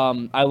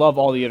 I love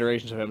all the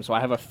iterations of him, so I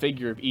have a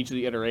figure of each of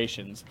the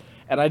iterations.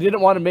 And I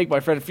didn't want to make my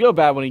friend feel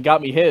bad when he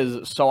got me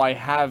his, so I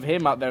have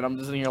him out there, and I'm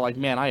just sitting here like,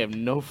 man, I have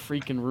no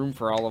freaking room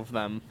for all of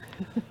them.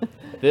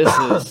 This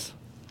is...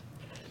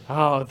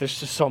 Oh, there's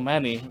just so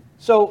many.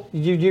 So,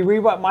 did you read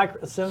what Mike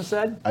Sims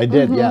said? I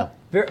did, yeah.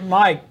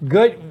 Mike,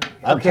 good.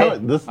 I'm Okay.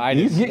 telling this. I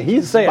He's, did.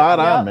 he's Say it. spot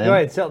Yeah, on, man. Go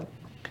ahead. Tell,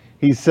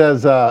 He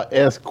says,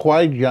 as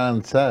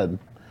Qui-Gon said,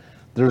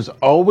 there's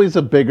always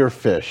a bigger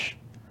fish.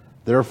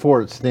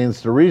 Therefore, it stands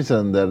to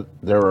reason that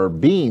there are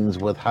beings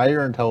with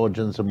higher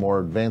intelligence and more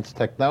advanced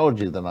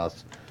technology than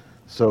us.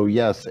 So,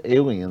 yes,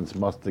 aliens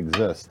must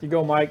exist. you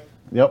go, Mike.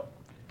 Yep.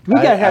 We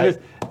gotta have this.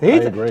 I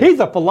agree. He's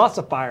a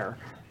philosopher.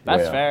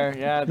 That's Yeah. fair,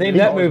 yeah. Name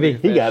that movie.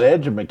 He got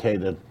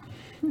educated.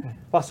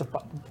 Philosopher.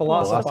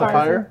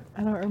 Philosopher?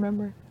 I don't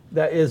remember.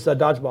 That is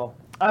dodgeball.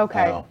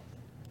 Okay. Oh,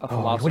 A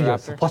What are you, a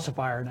velociraptor.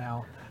 philosopher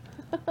now?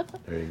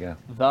 there you go.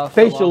 The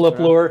Facial velociraptor.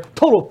 LaFleur.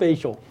 Total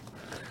facial.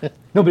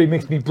 Nobody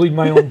makes me bleed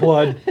my own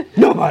blood.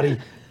 Nobody.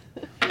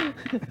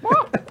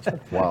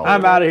 Wow.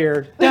 I'm out of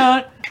here.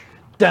 Dun,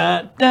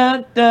 dun,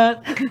 dun,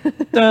 dun,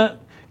 dun.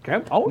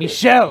 Okay, oh,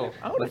 Michelle,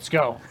 let's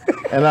go.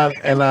 And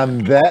on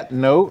that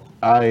note,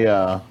 I you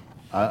don't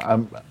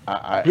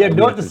even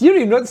know what to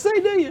say,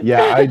 do you?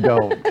 Yeah, I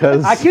don't,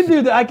 because I can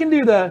do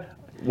the.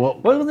 well,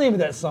 What was the name of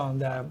that song?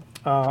 That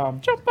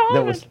was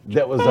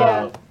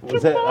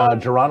that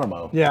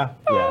Geronimo? yeah.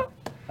 Yeah,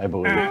 I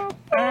believe.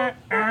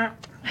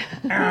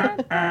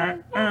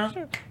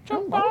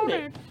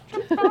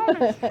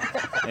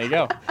 There you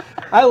go.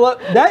 I love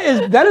that is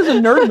a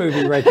nerd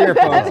movie right there,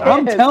 folks.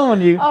 I'm is.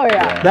 telling you. Oh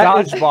yeah.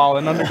 That is, Dodgeball,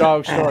 an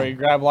underdog story.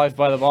 Grab life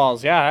by the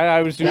balls. Yeah,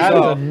 I was doing that is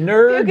a so.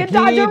 nerd. You can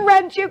dodge a geek.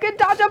 wrench. You can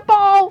dodge a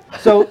ball.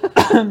 So,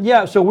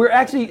 yeah, so we're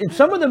actually, in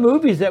some of the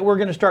movies that we're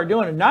going to start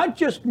doing, and not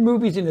just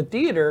movies in the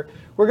theater,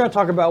 we're going to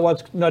talk about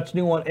what's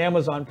new on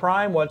Amazon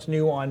Prime, what's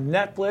new on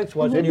Netflix,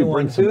 what's Maybe new on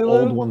bring some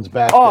old Hulu, ones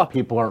back Oh. that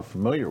people aren't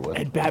familiar with.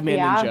 And Batman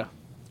Yeah. Ninja.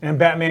 and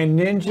Batman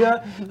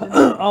Ninja.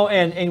 Oh,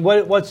 and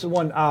what's the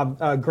one,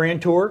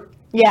 Grand Tour,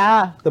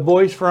 Yeah. the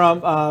boys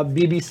from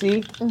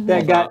BBC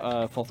that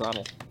got Full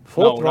Throttle.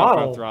 Full no, Throttle.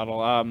 Not Full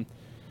Throttle.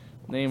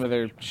 Name of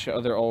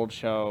their old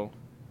show.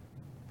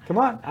 come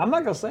on, I'm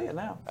not going to say it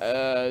now.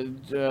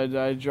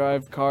 I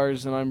drive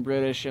cars and I'm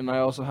British, and I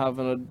also have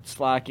a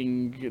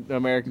slacking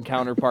American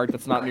counterpart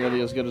that's not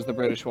nearly as good as the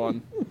British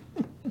one.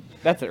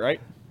 That's it,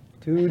 right?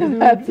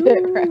 That's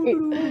it,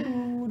 right?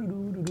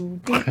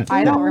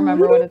 I don't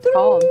remember what it's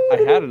called. I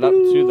had it up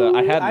to the.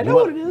 I know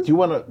what it is. Do you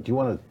want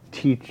to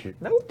teach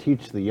Nope.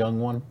 teach the young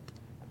one?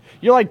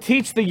 You're like,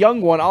 teach the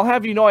young one. I'll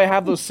have you know I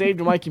have those saved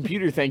in my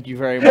computer. Thank you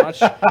very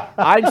much.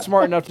 I'm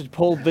smart enough to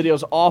pull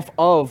videos off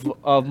of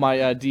my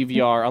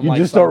DVR. You Unlike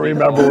just some don't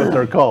people. remember what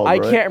they're called. I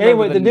right? can't remember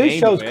Anyway, the the new name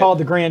show's of it. called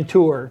The Grand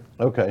Tour.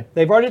 Okay.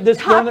 They've already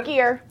Top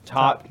Gear.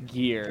 Top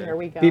Gear. There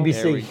we go.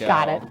 BBC. There we go.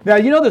 Got it. Now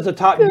you know there's a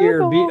Top Gear.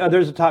 Google.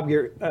 There's a Top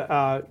Gear.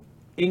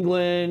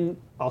 England,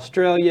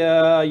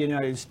 Australia,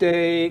 United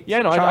States.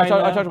 Yeah, no, I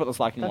China. talked about the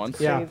slacking That's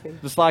ones. Yeah. crazy.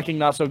 The slacking,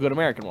 not so good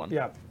American one.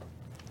 Yeah.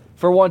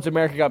 For once,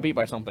 America got beat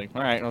by something.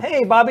 All right.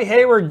 Hey, Bobby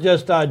Hayward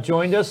just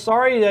joined us.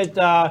 Sorry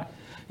that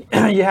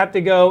you have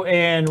to go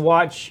and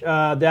watch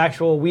the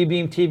actual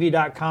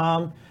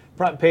WeBeamTV.com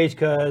front page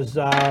because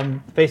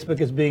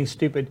Facebook is being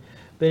stupid.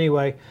 But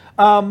anyway,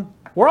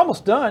 we're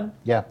almost done.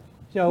 Yeah.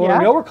 So Yeah.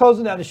 I know we're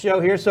closing out the show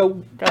here. So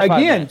Got 5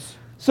 again, minutes.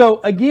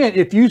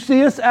 if you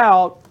see us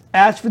out,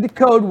 ask for the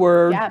code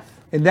word, Yes.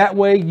 and that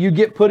way you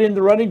get put in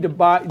the running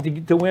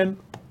to win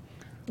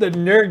the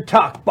Nerd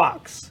Talk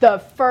box. The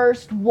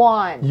first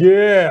one.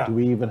 Yeah. Do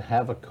we even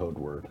have a code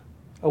word?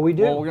 Oh, we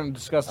do. Well, we're going to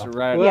discuss it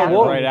right, Yeah.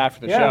 right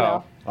after the Yeah.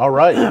 show. All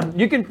right.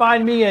 You can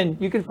find me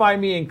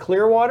in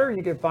Clearwater.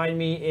 You can find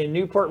me in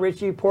Newport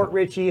Richey, Port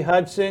Richey,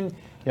 Hudson,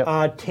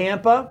 Yep.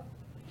 Tampa,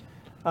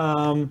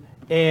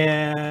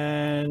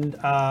 and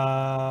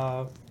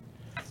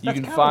You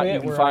can kinda find it you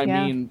can where find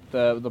I- me in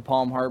the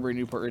Palm Harbor,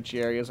 Newport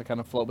Richey areas. I kind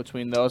of float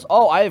between those.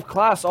 Oh, I have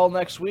class all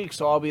next week,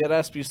 so I'll be at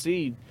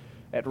SBC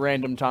at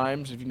random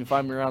times. If you can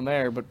find me around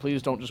there, but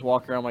please don't just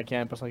walk around my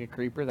campus like a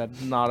creeper.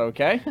 That's not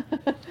okay.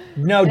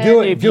 no,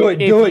 do it, do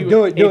it.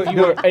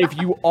 If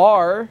you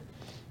are,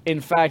 in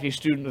fact, a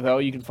student though,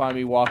 you can find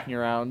me walking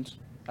around.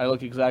 I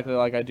look exactly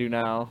like I do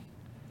now.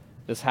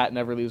 This hat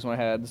never leaves my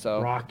head,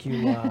 so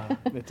Rockula.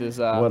 it is.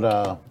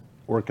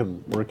 Where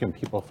can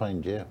people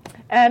find you?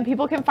 And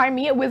people can find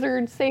me at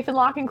Wizard Safe and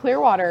Lock in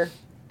Clearwater.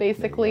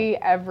 Basically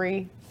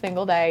every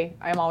single day.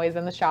 I'm always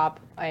in the shop.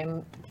 I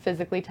am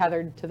physically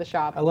tethered to the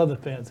shop. I love the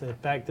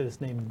fact that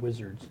it's named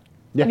Wizards.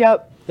 Yeah.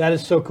 Yep. That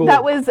is so cool.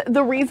 That was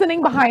the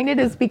reasoning behind it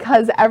is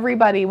because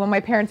everybody, when my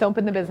parents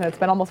opened the business, it's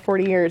been almost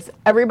 40 years,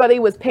 everybody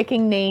was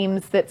picking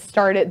names that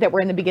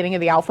were in the beginning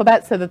of the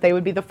alphabet so that they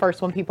would be the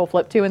first one people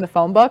flip to in the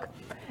phone book.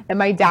 And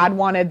my dad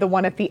wanted the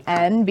one at the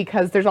end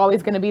because there's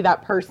always going to be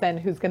that person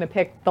who's going to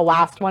pick the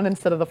last one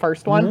instead of the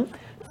first one.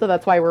 So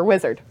that's why we're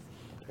Wizard.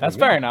 That's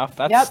fair enough.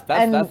 That's Yep.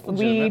 that's We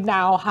legitimate.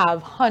 now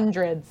have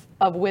hundreds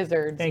of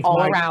wizards Thanks, all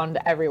Mike. around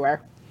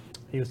everywhere.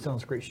 He was telling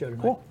us a great show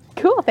tonight.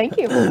 Cool. Thank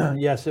you.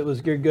 Yes, it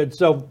was good.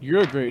 So,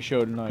 You're a great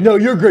show tonight. no,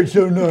 you're a great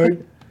show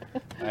tonight.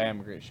 I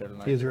am a great show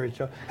tonight. He was a great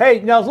show.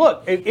 Hey, now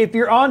look, if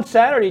you're on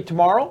Saturday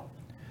tomorrow,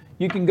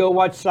 you can go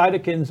watch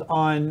Sidekins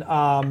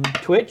on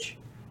Twitch.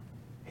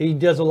 He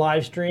does a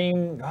live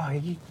stream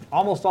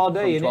almost all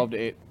day. From isn't 12 it?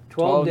 to 8.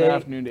 12 in the to 8.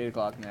 afternoon to 8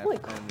 o'clock in the Holy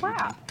afternoon.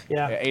 crap.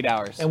 Yeah. Yeah, 8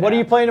 hours. And what are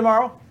you playing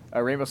tomorrow?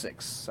 Rainbow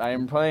Six. I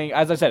am playing,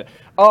 as I said.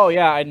 Oh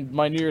yeah,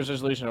 my New Year's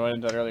resolution. I went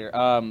into that earlier.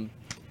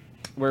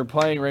 We're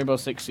playing Rainbow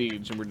Six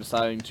Siege, and we're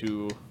deciding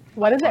to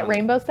What is it?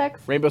 Rainbow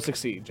Six? Rainbow Six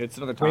Siege. It's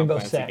another Tom Rainbow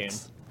Clancy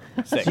Sex.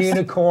 game. Six.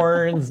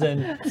 Unicorns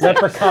and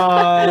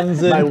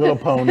leprechauns My and Little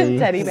Pony.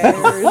 Teddy bears.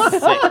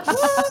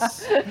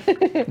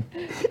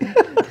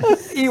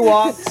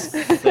 Ewoks.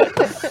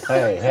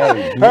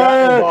 Hey, do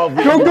not involve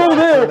the Don't go Ewoks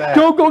there. for that.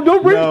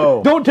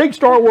 Don't don't take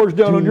Star Wars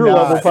down on Do your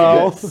level, not.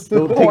 pal.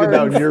 Don't take it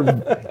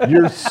down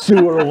your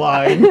sewer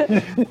line.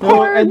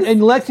 Well, and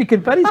Lexi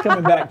Confetti's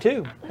coming back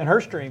too, and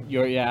her stream.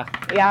 Yeah.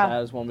 Yeah.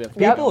 That is one we have to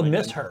People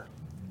miss her.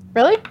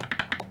 Really?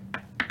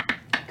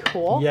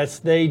 Cool. Yes,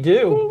 they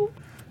do.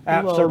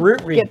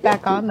 Absolutely. Get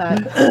back on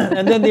that.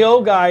 And then the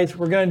old guys,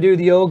 we're going to do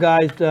the old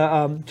guys,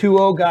 two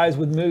old guys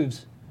with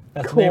moves.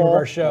 That's the name of Cool.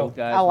 our show.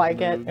 Guys, I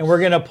like it. And we're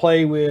going to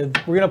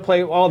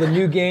play all the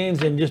new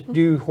games and just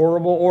do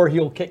horrible, or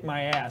he'll kick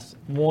my ass.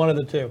 One of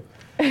the two.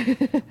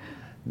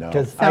 No.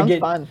 Because Sounds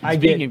fun.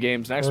 Speaking of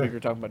games, next week we're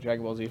talking about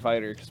Dragon Ball Z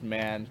Fighter because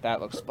man,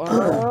 that looks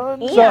fun.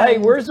 So, hey,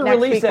 where's the next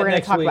release week at we're gonna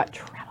next talk week? about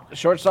travel.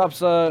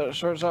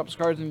 Shortstops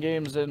cards and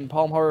games in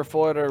Palm Harbor,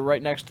 Florida,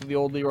 right next to the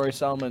old Leroy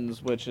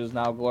Selman's, which is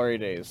now Glory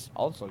Days.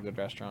 Also a good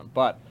restaurant,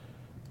 but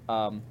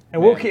And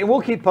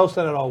we'll keep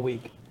posting it all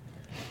week.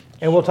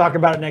 And we'll talk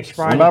about it next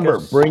Friday. Remember,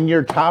 'cause bring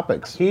your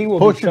topics. he will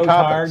Post be your so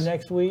topics. tired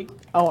next week.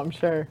 Oh, I'm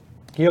sure.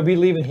 He'll be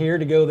leaving here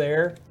to go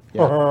there.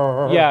 yeah,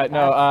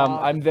 no,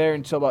 That's I'm there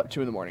until about 2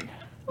 in the morning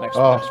next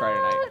Oh.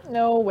 Friday night.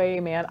 No way,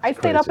 man. I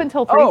stayed up Crazy.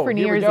 until 3 Oh, for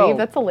New here we Year's go. Eve.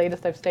 That's the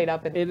latest I've stayed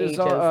up in It ages. is.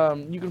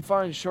 You can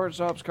find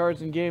Shortstops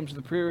cards and games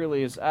the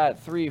pre-release at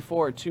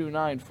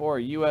 34294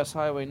 U.S.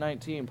 Highway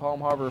 19, Palm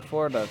Harbor,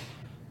 Florida,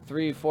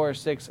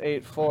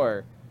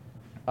 34684.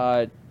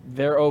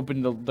 They're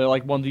open. They're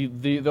like one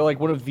of they're like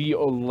one of the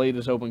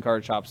latest open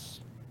card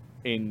shops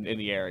in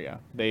the area.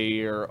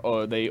 They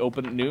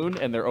open at noon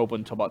and they're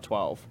open till about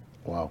 12.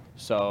 Wow.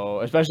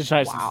 So especially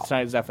tonight's Wow.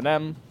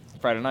 F&M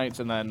Friday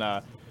nights, and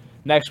then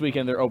next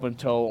weekend they're open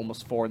till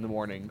almost 4 in the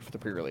morning for the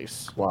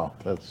pre-release. Wow.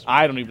 That's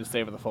I don't even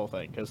stay for the full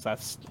thing because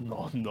that's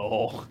no.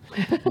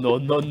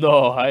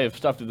 I have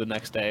stuff to do the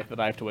next day that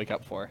I have to wake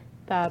up for.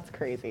 That's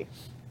crazy.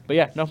 But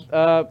yeah,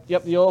 no.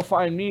 Yep, you'll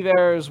find me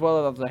there as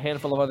well as a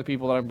handful of other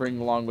people that I'm bringing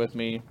along with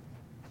me.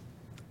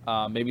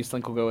 Maybe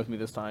Slink will go with me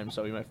this time,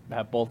 so we might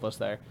have both of us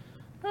there.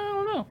 I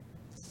don't know.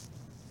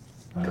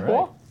 all right.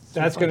 Cool.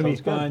 That's going to be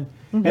Sounds good. fun.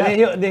 And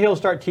then he'll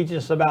start teaching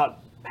us about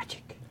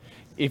magic.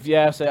 If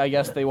yes, I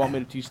guess they want me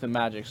to teach them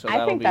magic, so I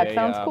that'll think be that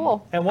sounds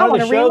cool. And I one of the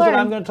wanna shows that relearn.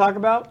 I'm going to talk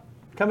about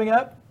coming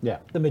up, Yeah.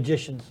 The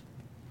Magicians.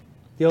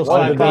 The old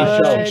What a sci-fi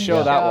good show. Good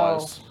show that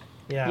was,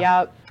 Yeah.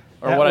 Yep.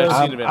 or That what was-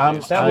 I've seen of it. I'm- at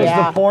least. That was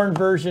Yeah. the porn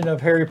version of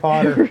Harry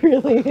Potter. It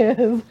really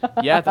is.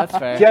 Yeah, that's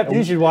fair. Jeff,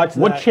 you should watch that.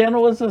 What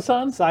channel is this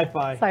on?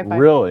 Sci-fi. Sci-fi.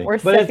 Really? Or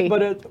But Sippy.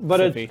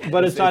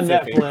 it's on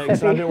Sippy.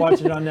 Netflix. I've been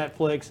watching it on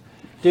Netflix.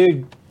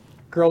 Dude,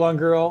 girl on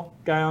girl,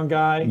 guy on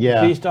guy,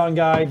 Yeah. beast on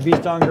guy,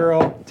 beast on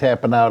girl,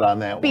 Tapping out on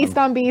that Beast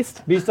one. on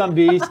Beast. beast on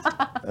beast.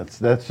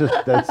 That's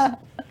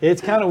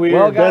It's kind of weird.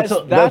 Well, guys,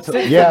 That's- that's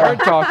it yeah. for Hard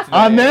Talk today.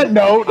 on that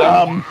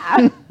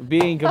note.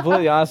 Being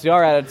completely honest, we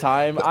are out of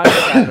time. I'm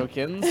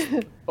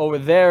Shadowkins. Over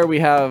there we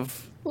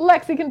have,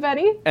 Lexi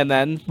Confetti. and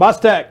then Boss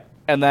Tech,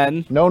 No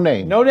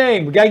name. no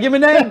name. We got to give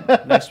him a name.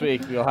 next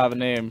week we'll have a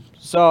name.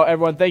 So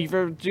everyone, thank you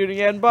for tuning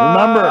in. Bye.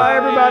 Remember- Bye,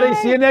 everybody.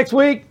 See you next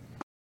week.